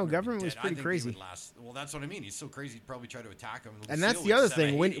yeah. I don't know. Governor Government be was dead. I pretty think crazy. He would last. Well, that's what I mean. He's so crazy. He'd probably try to attack him. And that's Lucille the other was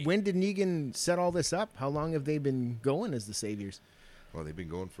thing. 780. When did Negan set all this up? How long have they been going as the saviors? Well, they've been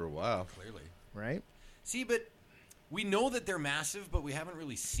going for a while. Clearly. Right? See, but we know that they're massive, but we haven't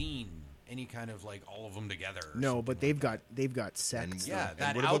really seen any kind of like all of them together. or No, something but they've got sects. Yeah, And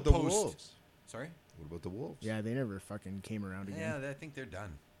that what about the outpost- wolves? Sorry. What about the wolves? Yeah, they never fucking came around again. Yeah, I think they're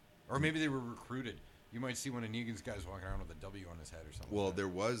done. Or maybe they were recruited. You might see one of Negan's guys walking around with a W on his head or something. Well, like that. there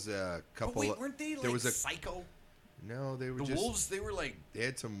was a But couple. wait, weren't they like there was a psycho? no. They were The just. wolves, they were like They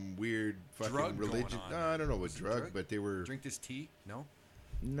had some weird fucking Drug going religion. on. No, I don't know what Was it drug, drug? but they were. drink this tea. No,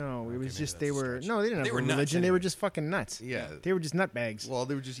 No, it Okay, was maybe just that's they a were. stretch. No, they didn't They have were a nuts religion. They were anyway. just fucking nuts. Yeah. They were just nutbags. Well,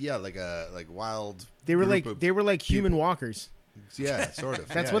 they were just like wild. They were group like of human people. walkers. Yeah, sort of.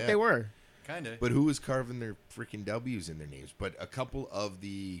 That's Yeah, what yeah. they were. kind of. But who was carving their freaking W's in their names? But a couple of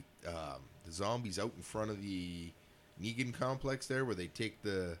the zombies out in front of the Negan complex there, where they take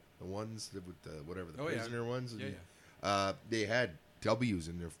the ones that with the whatever the Oh, yeah. prisoner ones. Yeah, and, they had W's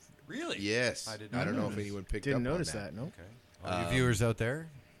in their. Really? Yes, I did I not don't know if notice. anyone picked Didn't up notice on that. No. Okay. All you viewers out there,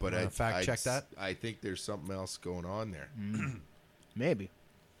 But wanna I fact check that. I think there's something else going on there. Maybe.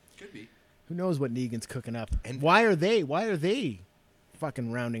 Could be. Who knows what Negan's cooking up? And- Why are they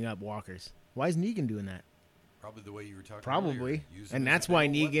fucking rounding up walkers? Why is Negan doing that? Probably the way you were talking. Probably. earlier. Use them And as a that's why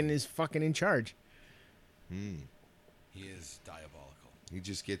big old Negan weapon. is fucking in charge. He is diabolical. He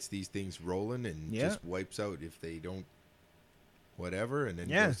just gets these things rolling and Yeah. just wipes out if they don't, whatever, and then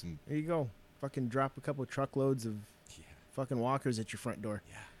Yeah. goes and There you go. Fucking drop a couple truckloads of Yeah. fucking walkers at your front door.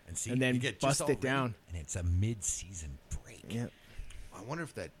 Yeah. And see, And then you get bust just it all ready, down. and it's a mid-season break. Yeah. I wonder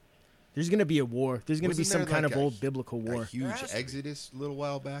if that There's gonna be a war. There's gonna be Wasn't some there kind like of a old biblical a war. huge has to be. exodus a little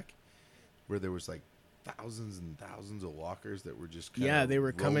while back, where there was like thousands and thousands of walkers that were just kinda Yeah, they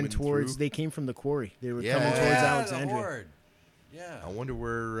were coming roaming towards. through. They came from the quarry. They were Yeah. coming Oh, towards The Alexandria. horde. Yeah. I wonder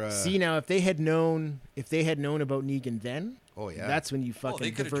where. See now, if they had known about Negan then, Oh yeah, that's when you Well, fucking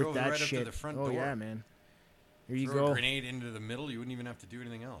they could've divert drove that right up to shit. the front oh door. yeah, man. Here you Throw a go. grenade into the middle. You wouldn't even have to do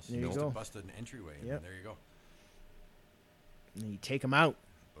anything else. There you just go. bust an entryway. And Yep. there you go. And you take them out.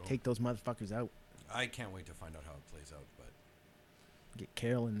 Boom. Take those motherfuckers out. I can't wait to find out how it plays out. But Get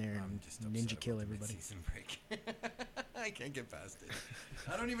Carol in there I'm and just upset ninja about kill the everybody. mid-season break. I can't get past it.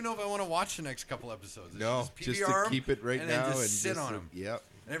 I don't even know if I want to watch the next couple episodes. no, Just just PBR to 'em keep it right and now then just and sit on to- them. Yep.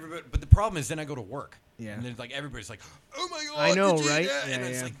 And everybody, but the problem is, then I go to work. Yeah. And then like everybody's like, "Oh my god!" I know, did you-" right? Yeah, and Yeah,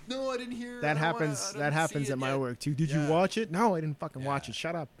 it's yeah. like, "No, I didn't hear." I That don't wanna- happens. I That didn't happens see at it my yet." work too. Did Yeah. you watch it? No, I didn't fucking watch Yeah. it.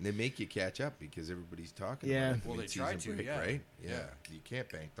 Shut up. And they make you catch up because everybody's talking. Yeah. about it Well, they mid-season try to, break, yeah. right? Yeah. You can't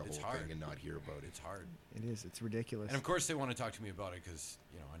bank the It's whole hard. thing and not hear about it. It's hard. It is. It's ridiculous. And of course, they want to talk to me about it because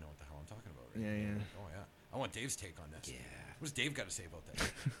I know what the hell I'm talking about. Right? Yeah, yeah. Oh yeah. I want Dave's take on this. Yeah. What's Dave got to say about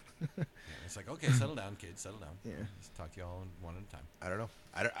that? Yeah, it's like, okay, settle down, kids, settle down. Yeah. Just talk to you all one at a time. I don't know.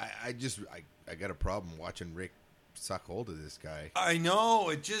 I got a problem watching Rick suck hold of this guy. I know.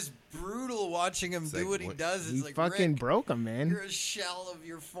 It's just brutal watching him It's do like, what he what- does. It's he like, fucking Rick, broke him, you're man. a shell of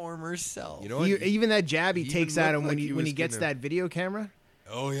your former self. You know what? Even that jab he He takes even at him looked when like he he when was he gets gonna- that video camera,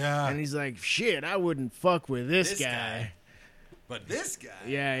 Oh yeah. and he's like, "Shit, I wouldn't fuck with this This guy." guy. But this guy,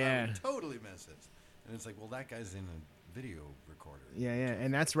 Yeah, I yeah. would totally mess it. And it's like, well, that guy's in video recorder. Yeah,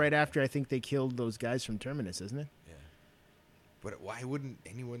 and that's right after I think they killed those guys from Terminus, isn't it? Yeah. But why wouldn't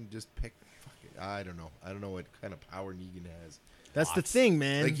anyone just pick? Fuck it. I don't know. I don't know what kind of power Negan has. That's the Lots. thing,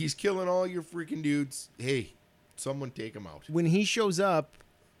 man. Like he's killing all your freaking dudes. Hey, someone take him out. When he shows up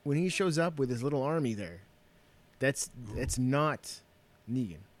with his little army there, it's not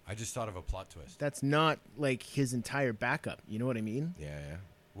Negan. I just thought of a plot twist. That's not like his entire backup. You know what I mean? Yeah.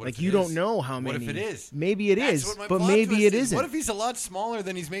 What Like if it you don't is? know how many. What if it is? Maybe it That's is, what my but plot maybe twist it is. isn't. What if he's a lot smaller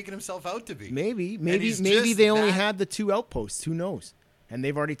than he's making himself out to be? Maybe he's just they only that- had the 2 outposts. Who knows? And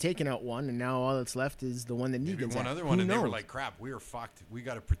they've already taken out one, and now all that's left is the one that Maybe Negan's one at. other Who one, and knows? they were like, "Crap, we are fucked. We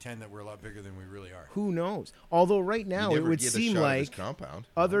got to pretend that we're a lot bigger than we really are." Who knows? Although right now You it never would get a seem shot of his like, compound.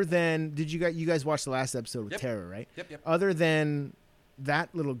 other than you guys watch the last episode with Yep. Terror, right? Yep. Other than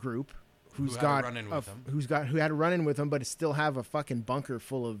that little group Who had a run-in with him. who had a run in with them, but still have a fucking bunker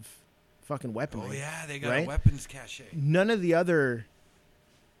full of fucking weaponry. Oh yeah, they got right? a weapons cache. None of the other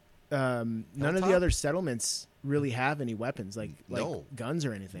Hilltop? settlements really have any weapons like No. guns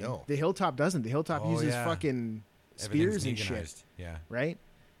or anything. No. The Hilltop doesn't. The Hilltop Oh, uses yeah. fucking Everything's spears and shit, Neganized. Yeah. right?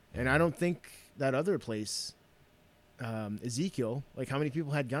 And I don't think that other place, Ezekiel, like how many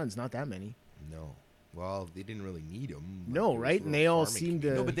people had guns? Not that many. No. Well, they didn't really need him. No, right? And they all seemed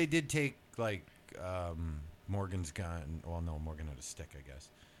to. No, but they did take like Morgan's gun. Well, no, Morgan had a stick, I guess.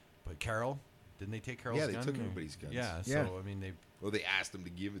 But Carol, didn't they take Carol's Yeah, gun? they took or- everybody's guns. Yeah. Yeah. So I mean, they. Well, they asked him to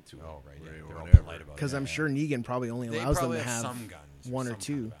give it to him. Oh right. Yeah. Or They're all whatever. polite about it. Because Yeah, I'm yeah. sure Negan probably only They allows them probably to have some guns, one or some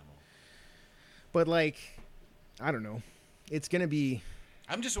two. kind of ammo. But like, I don't know. It's gonna be.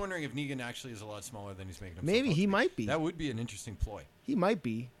 I'm just wondering if Negan actually is a lot smaller than he's making himself. Maybe out he to might be. That would be an interesting ploy. He might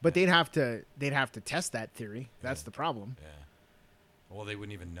be, but they'd have to test that theory. That's the problem. Yeah. Well, they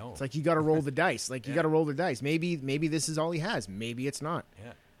wouldn't even know. It's like you got to roll the dice. Like you Yeah. got to roll the dice. Maybe this is all he has. Maybe it's not.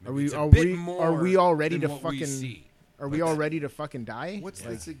 yeah. Are Maybe we it's a are bit we more are we all ready than to what we fucking see. are we But all that- ready to fucking die? What's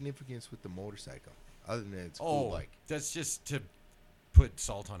the significance with the motorcycle? Other than it's Oh, cool bike. that's just to put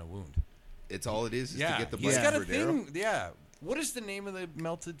salt on a wound. It's all it is Yeah, to get the he's bike got a for Daryl. thing. Yeah. What is the name of the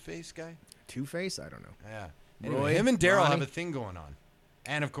melted face guy? Two-Face? I don't know. Yeah. Roy? Anyway, him and Daryl Ronnie? have a thing going on,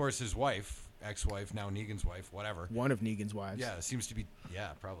 and of course his wife, ex-wife, now Negan's wife, whatever. One of Negan's wives. Yeah, seems to be. Yeah,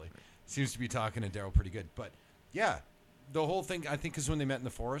 probably seems to be talking to Daryl pretty good. But yeah, the whole thing I think is when they met in the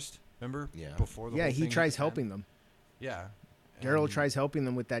forest. Remember? Yeah. Before the Yeah, whole he thing tries hit the fan? helping them. Yeah. Daryl And- tries helping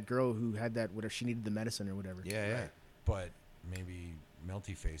them with that girl who had that whatever she needed the medicine or whatever. Yeah. But maybe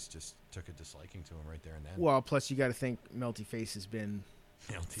Melty Face just took a disliking to him right there and then. Well, plus you got to think Melty Face has been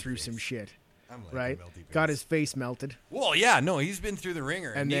Melty through Face. some shit, I'm like right? Melty Face. Got his face melted, Well, yeah, no, he's been through the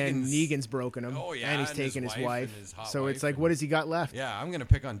ringer, and then Negan's broken him. Oh, yeah, and he's and his taken his wife wife. and his hot So it's wife like, and- what has he got left? Yeah, I'm gonna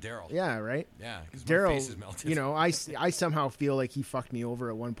pick on Daryl. Yeah, right. Yeah, because my face is Daryl, melted. you know, I somehow feel like he fucked me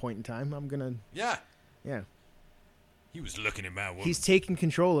over at one point in time. I'm gonna, Yeah, yeah. he was looking at my woman. He's taking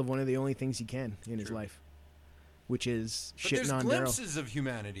control of one of the only things he can in his life, which is but there's shitting on Daryl. glimpses of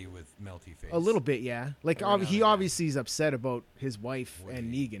humanity with Melty Face. A little bit, yeah. Like Every now he and then. obviously is upset about his wife Woody.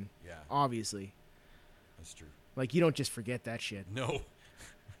 and Negan. Yeah, Obviously, that's true. like you don't just forget that shit. No,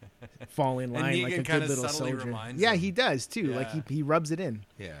 Fall in And line like Negan a kinda good little subtly soldier. reminds Yeah, him. he does too. Like Yeah. he rubs it in.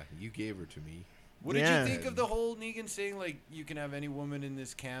 Yeah. You gave her to me. what did Yeah. you think of the whole Negan saying like you can have any woman in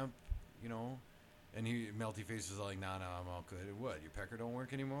this camp, you know? And Melty Face was like, nah, I'm all good. What, your pecker don't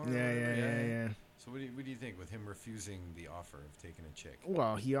work anymore? or Yeah, whatever? yeah. So what do you think with him refusing the offer of taking a chick?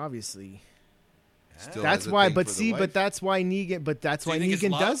 Well, he obviously. Still That's has a why. thing But for the see, wife. but that's why Negan. But that's So why you think it's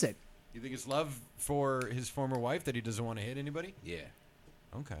Negan love? does it. You think it's love for his former wife that he doesn't want to hit anybody? Yeah.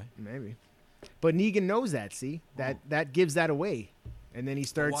 Okay. Maybe. But Negan knows that. See that gives that away, and then he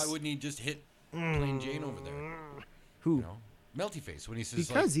starts. Why wouldn't he just hit plain Jane over there? Who? You know, Melty Face when he says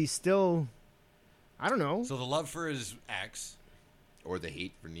Because he's still. I don't know. like, so the love for his ex Or the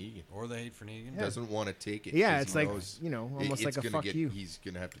hate for Negan. or the hate for Negan. Doesn't want to take it. Yeah, 'cause it's he like, knows you know, it- almost it's like a gonna fuck you. He's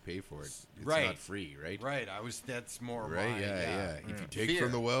gonna have to pay for it. It's Right. not free, right? Right. That's more Right. my, Yeah. If you take Fear.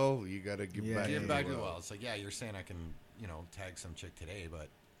 from the well, you gotta give Yeah, back. Give to back the to the well. It's like, yeah, you're saying I can, tag some chick today, but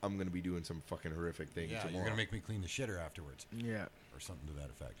I'm gonna be doing some fucking horrific thing yeah, tomorrow. you're gonna make me clean the shitter afterwards, Yeah. or something to that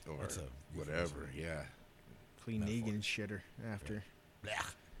effect. or That's a whatever. Yeah. Clean Metaphor. Negan's shitter after.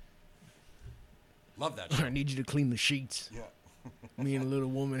 Blech. Love that I shit. need you to clean the sheets. Yeah. Me and a little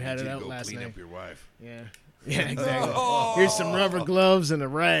woman had Need it you to out go last clean night. up your wife. Yeah. Yeah, exactly. Oh. Here's some rubber gloves and a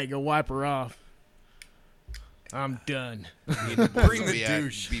rag. I'll wipe her off. I'm done. Bring the Be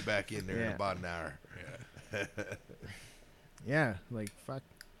douche. Be back in there in Yeah. about an hour. Yeah, like fuck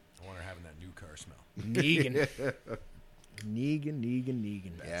I want her having that new car smell. Negan.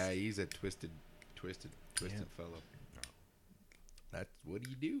 Negan. Yeah, he's a twisted fellow. That's what do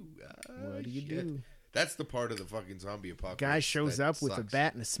you do? What do you Shit. do? That's the part of the fucking zombie apocalypse. Guy shows that up with a sucks.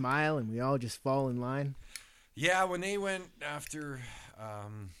 bat and a smile, and we all just fall in line. Yeah, when they went after,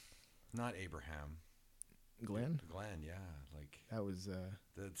 not Abraham, Glenn, yeah, like that was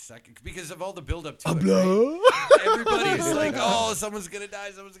the second, because of all the build up to it. Right? Everybody's like, oh, someone's gonna die.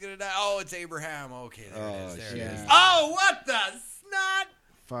 Oh, it's Abraham. Okay, there it is. There it is. Oh, what the snot?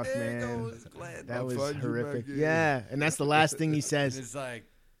 Fuck, There man. goes Glenn. That was find you horrific. back Yeah, and that's the last thing he And says. it's like,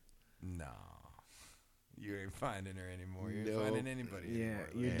 no, you ain't finding her anymore. You ain't No. finding anybody Yeah, anymore.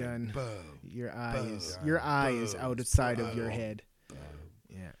 you're Like, done. Boom. Your eye is Boom. your eye is Boom. outside of your Boom. head.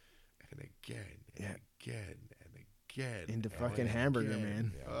 Yeah, And again, and Yeah. again, and again. into and fucking again. hamburger,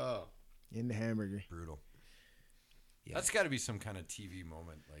 man. Yeah. Oh. Into hamburger. Brutal. Yeah. That's got to be some kind of TV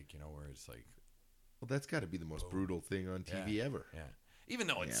moment, like, where it's like, Well, that's got to be the most brutal thing on TV ever. yeah. Even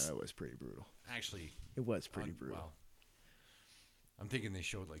though Yeah, it's that was pretty brutal. actually It was pretty un- brutal. well, I'm thinking they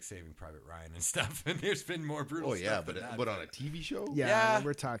showed like Saving Private Ryan and stuff, and there's been more brutal Oh stuff. yeah, than that, but on a TV show, Yeah, Yeah.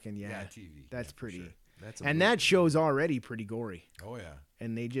 we're talking. Yeah, TV. that's yeah, for pretty. sure. that's a And brutal- that show's already pretty gory, Oh yeah.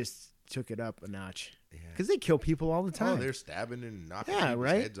 and they just took it up a notch Yeah. because they kill people all the Oh, time. they're stabbing and knocking Yeah, people's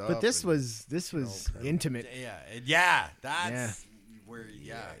right. heads But off this and- was intimate. Yeah. That's where.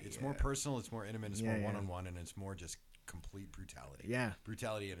 Yeah, it's more yeah. personal. It's more intimate. It's Yeah, more yeah. one-on-one, and it's more just complete brutality. Yeah,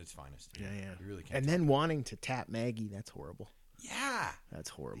 Brutality at its finest. yeah. You really can't. And then wanting to tap Maggie—that's horrible. yeah. That's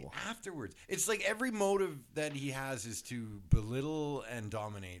horrible. Afterwards, it's like every motive that he has is to belittle and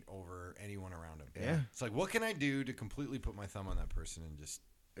dominate over anyone around him. Yeah. It's like, what can I do to completely put my thumb on that person and just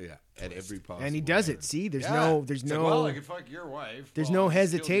yeah, at every possible. And he does turn. it. See, there's Yeah. no, It's like, well, I could fuck your wife. there's Well, no I could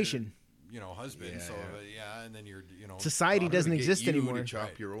steal hesitation. Your, husband. Yeah, so yeah. and then you're, Society I'm doesn't gonna get exist you anymore. To chop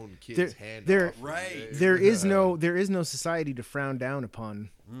Right. your own kid's There- hand there- off. Right. There is no society to frown down upon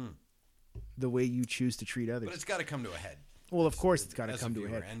Mm. the way you choose to treat others. But it's got to come to a head. Well, of course, it's got to as a come to a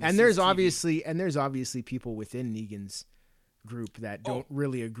viewer. head. And And this there's is TV. obviously people within Negan's group that don't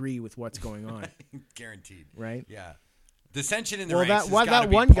really agree with what's going on, Guaranteed. right? Yeah. Dissension in the Well, ranks that has one, gotta that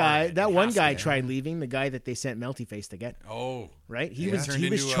be one part guy, of it. that It one has guy to be. tried leaving. The guy that they sent Melty Face to get, Oh, right? He Yeah. was Turned he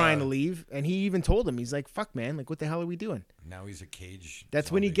was into, trying to leave, and he even told him, he's like, "Fuck, man! Like, what the hell are we doing?" now he's a cage. That's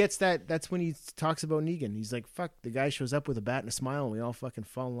when he zombie. gets that. That's when he talks about Negan. He's like, "Fuck!" The guy shows up with a bat and a smile, and we all fucking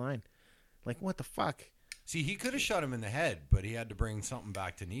fall in line. Like, what the fuck? See, he could have shot him in the head, but he had to bring something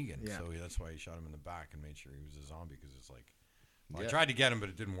back to Negan. Yeah. So that's why he shot him in the back and made sure he was a zombie, because it's like, well, Yeah. I tried to get him, but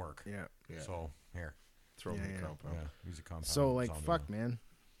it didn't work. Yeah. Yeah. So here, Throw him Yeah, in the yeah. compound. yeah, he's a compound. So like, zombie fuck, now. man.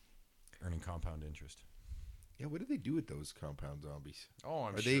 Earning compound interest. Yeah, what do they do with those compound zombies? Oh,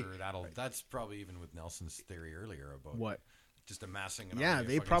 I'm Are sure they- that's probably even with Nelson's theory earlier about What? just amassing. An Yeah, army of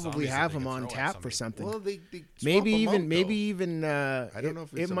they fucking probably zombies that have they him can on throw at tap for somebody. something. Well, they Maybe swap 'em even, out, maybe though. even. I don't know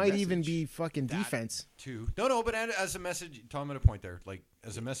if it it's a might even message. be fucking That- defense. Too. No, but as a message, Tom had a point there. Like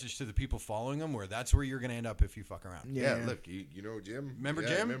as a message to the people following him, where that's where you're going to end up if you fuck around. Yeah. Yeah, look, you know Jim. Remember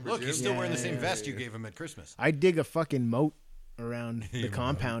Yeah, Jim? Look, he's still Yeah, wearing the yeah, same yeah, vest you gave him at Christmas. I'd dig a fucking moat around the A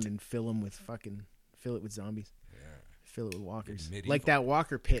compound and fill it with zombies. Yeah. Fill it with walkers, Medieval. like that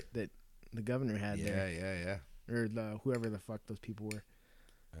walker pit that the governor had Yeah, there, yeah. or whoever the fuck those people were,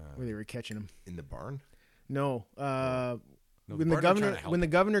 where they were catching them. In the barn. No, No, when the the Barton are trying governor to help when the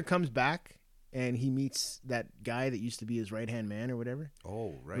him. governor comes back and he meets that guy that used to be his right hand man or whatever.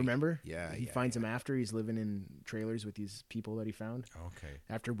 Oh, right. Remember? Yeah, He yeah, finds him after he's living in trailers with these people that he found Okay.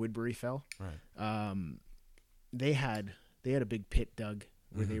 after Woodbury fell. Right. They had a big pit dug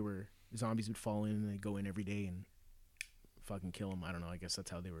where Mm-hmm. they were zombies would fall in and they'd go in every day and fucking kill them. I don't know. I guess that's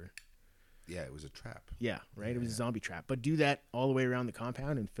how they were. Yeah, it was a trap. Yeah, right. It was a zombie trap. But do that all the way around the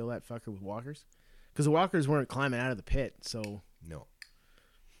compound and fill that fucker with walkers, because the walkers weren't climbing out of the pit. So No.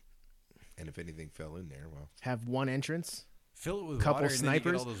 And if anything fell in there, well, have one entrance. Fill it with Couple water, and then you get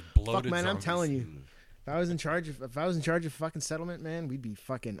snipers. all those Fuck, bloated man, I'm zombies. telling you. If I was in charge of fucking settlement, man, we'd be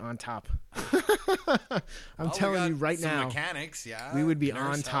fucking on top. I'm Oh, we telling got you right some now, mechanics, yeah. we would be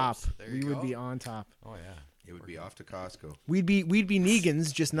Nurse on top. helps. There We you would go. be on top. Oh yeah. it would be off to Costco. We'd be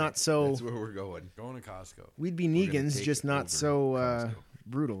Negans, just not so. That's where we're going. Going to Costco. We'd be We're gonna Negans, take just over not so Costco.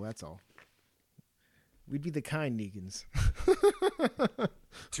 brutal. That's all. We'd be the kind Negans.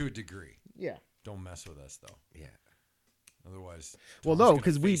 To a degree. Yeah. Don't mess with us though. Yeah. Otherwise, Well, Tom's no, gonna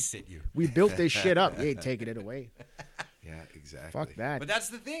because we face sit you. we built this shit up. You ain't taking it away. Yeah, exactly. Fuck that. But that's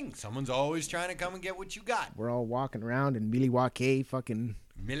the thing. Someone's always trying to come and get what you got. We're all walking around in Milwaukee fucking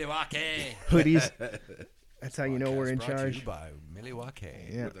Milwaukee. hoodies. That's how you know we're in Podcast brought to you charge. by Milwaukee.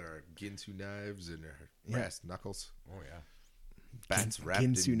 Yeah. With our Ginsu knives and our brass knuckles. Oh yeah. Bats wrapped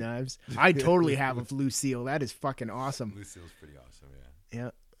Ginsu in... knives. I totally have a Lucille. That is fucking awesome. Lucille's pretty awesome. Yeah.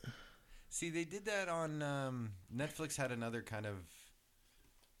 Yeah. See, they did that on Netflix. Had another kind of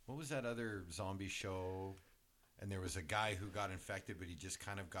what was that other zombie show? And there was a guy who got infected, but he just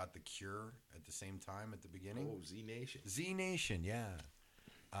kind of got the cure at the same time at the beginning. Oh, Z Nation. Z Nation, yeah.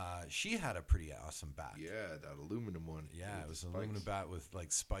 She had a pretty awesome bat. Yeah, that aluminum one. Yeah, with it was the an aluminum spikes. bat with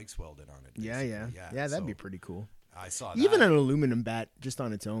like spikes welded on it. Yeah, basically. yeah, that'd so be pretty cool. I saw that. Even an aluminum bat, just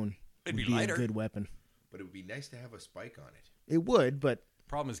on its own, It'd would be be lighter. a good weapon. But it would be nice to have a spike on it. It would, but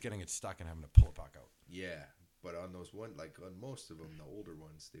Problem is getting it stuck and having to pull it back out. Yeah, but on those one, like on most of them, the older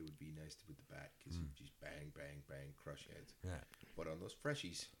ones, they would be nice to with the bat because you just bang, bang, bang, crush heads. Yeah. But on those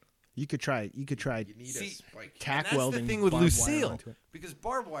freshies, you could try. You could try you need See, a spike. tack And that's welding. the thing with barbed wire Lucille, onto it. because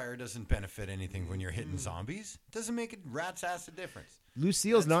barbed wire doesn't benefit anything when you're hitting zombies. It doesn't make a rat's ass a difference.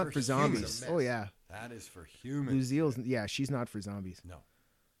 Lucille's That's not for for humans. zombies. It's a Oh mess. yeah, That is for humans. Lucille's. Yeah, she's not for zombies. No,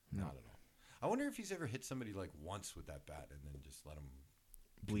 not at all. I wonder if he's ever hit somebody like once with that bat and then just let him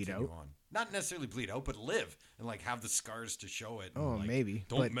Bleed continue out. on. Not necessarily bleed out, but live and like have the scars to show it. And, Oh, like, maybe.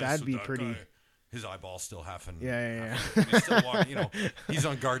 Don't But mess that'd with be that pretty- guy. His eyeball's still half in. Yeah. He's still walking. He's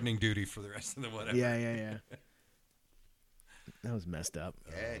on gardening duty for the rest of the whatever. Yeah. That was messed up.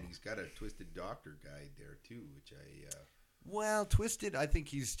 Yeah, and he's got a twisted doctor guy there too, which Well, Twisted, I think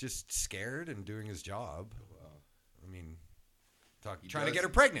he's just scared and doing his job. I mean, trying to get her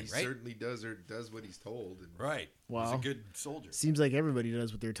pregnant, he right? certainly does what he's told. And Right. He's Wow. a good soldier. Seems like everybody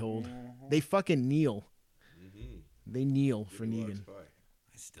does what they're told. They fucking kneel. Mhm. They kneel for Good luck, Negan. spy.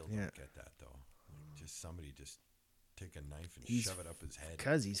 I still Yeah. don't get that though. Like, just somebody just take a knife and He's shove it up his head.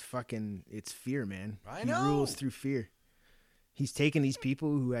 Cause he's fucking. It's fear, man. I He know. rules through fear. He's taken these people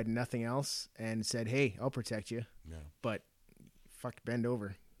who had nothing else and said, "Hey, I'll protect you, Yeah. but fuck, bend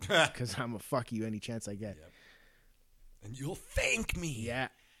over, because I'm gonna fuck you any chance I get." Yep. And you'll thank me. Yeah,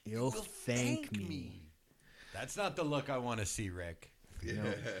 you'll You'll thank me. That's not the look I want to see, Rick.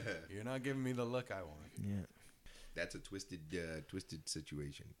 Yeah. You're not giving me the look I want. Yeah, That's a twisted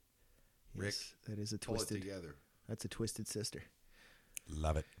situation. Rick, yes, that is a pull it twisted. together. That's a twisted sister.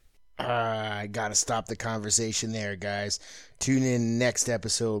 Love it. I gotta stop the conversation there, guys. Tune in next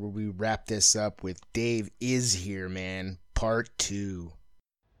episode where we wrap this up with Dave is Here, man, part 2.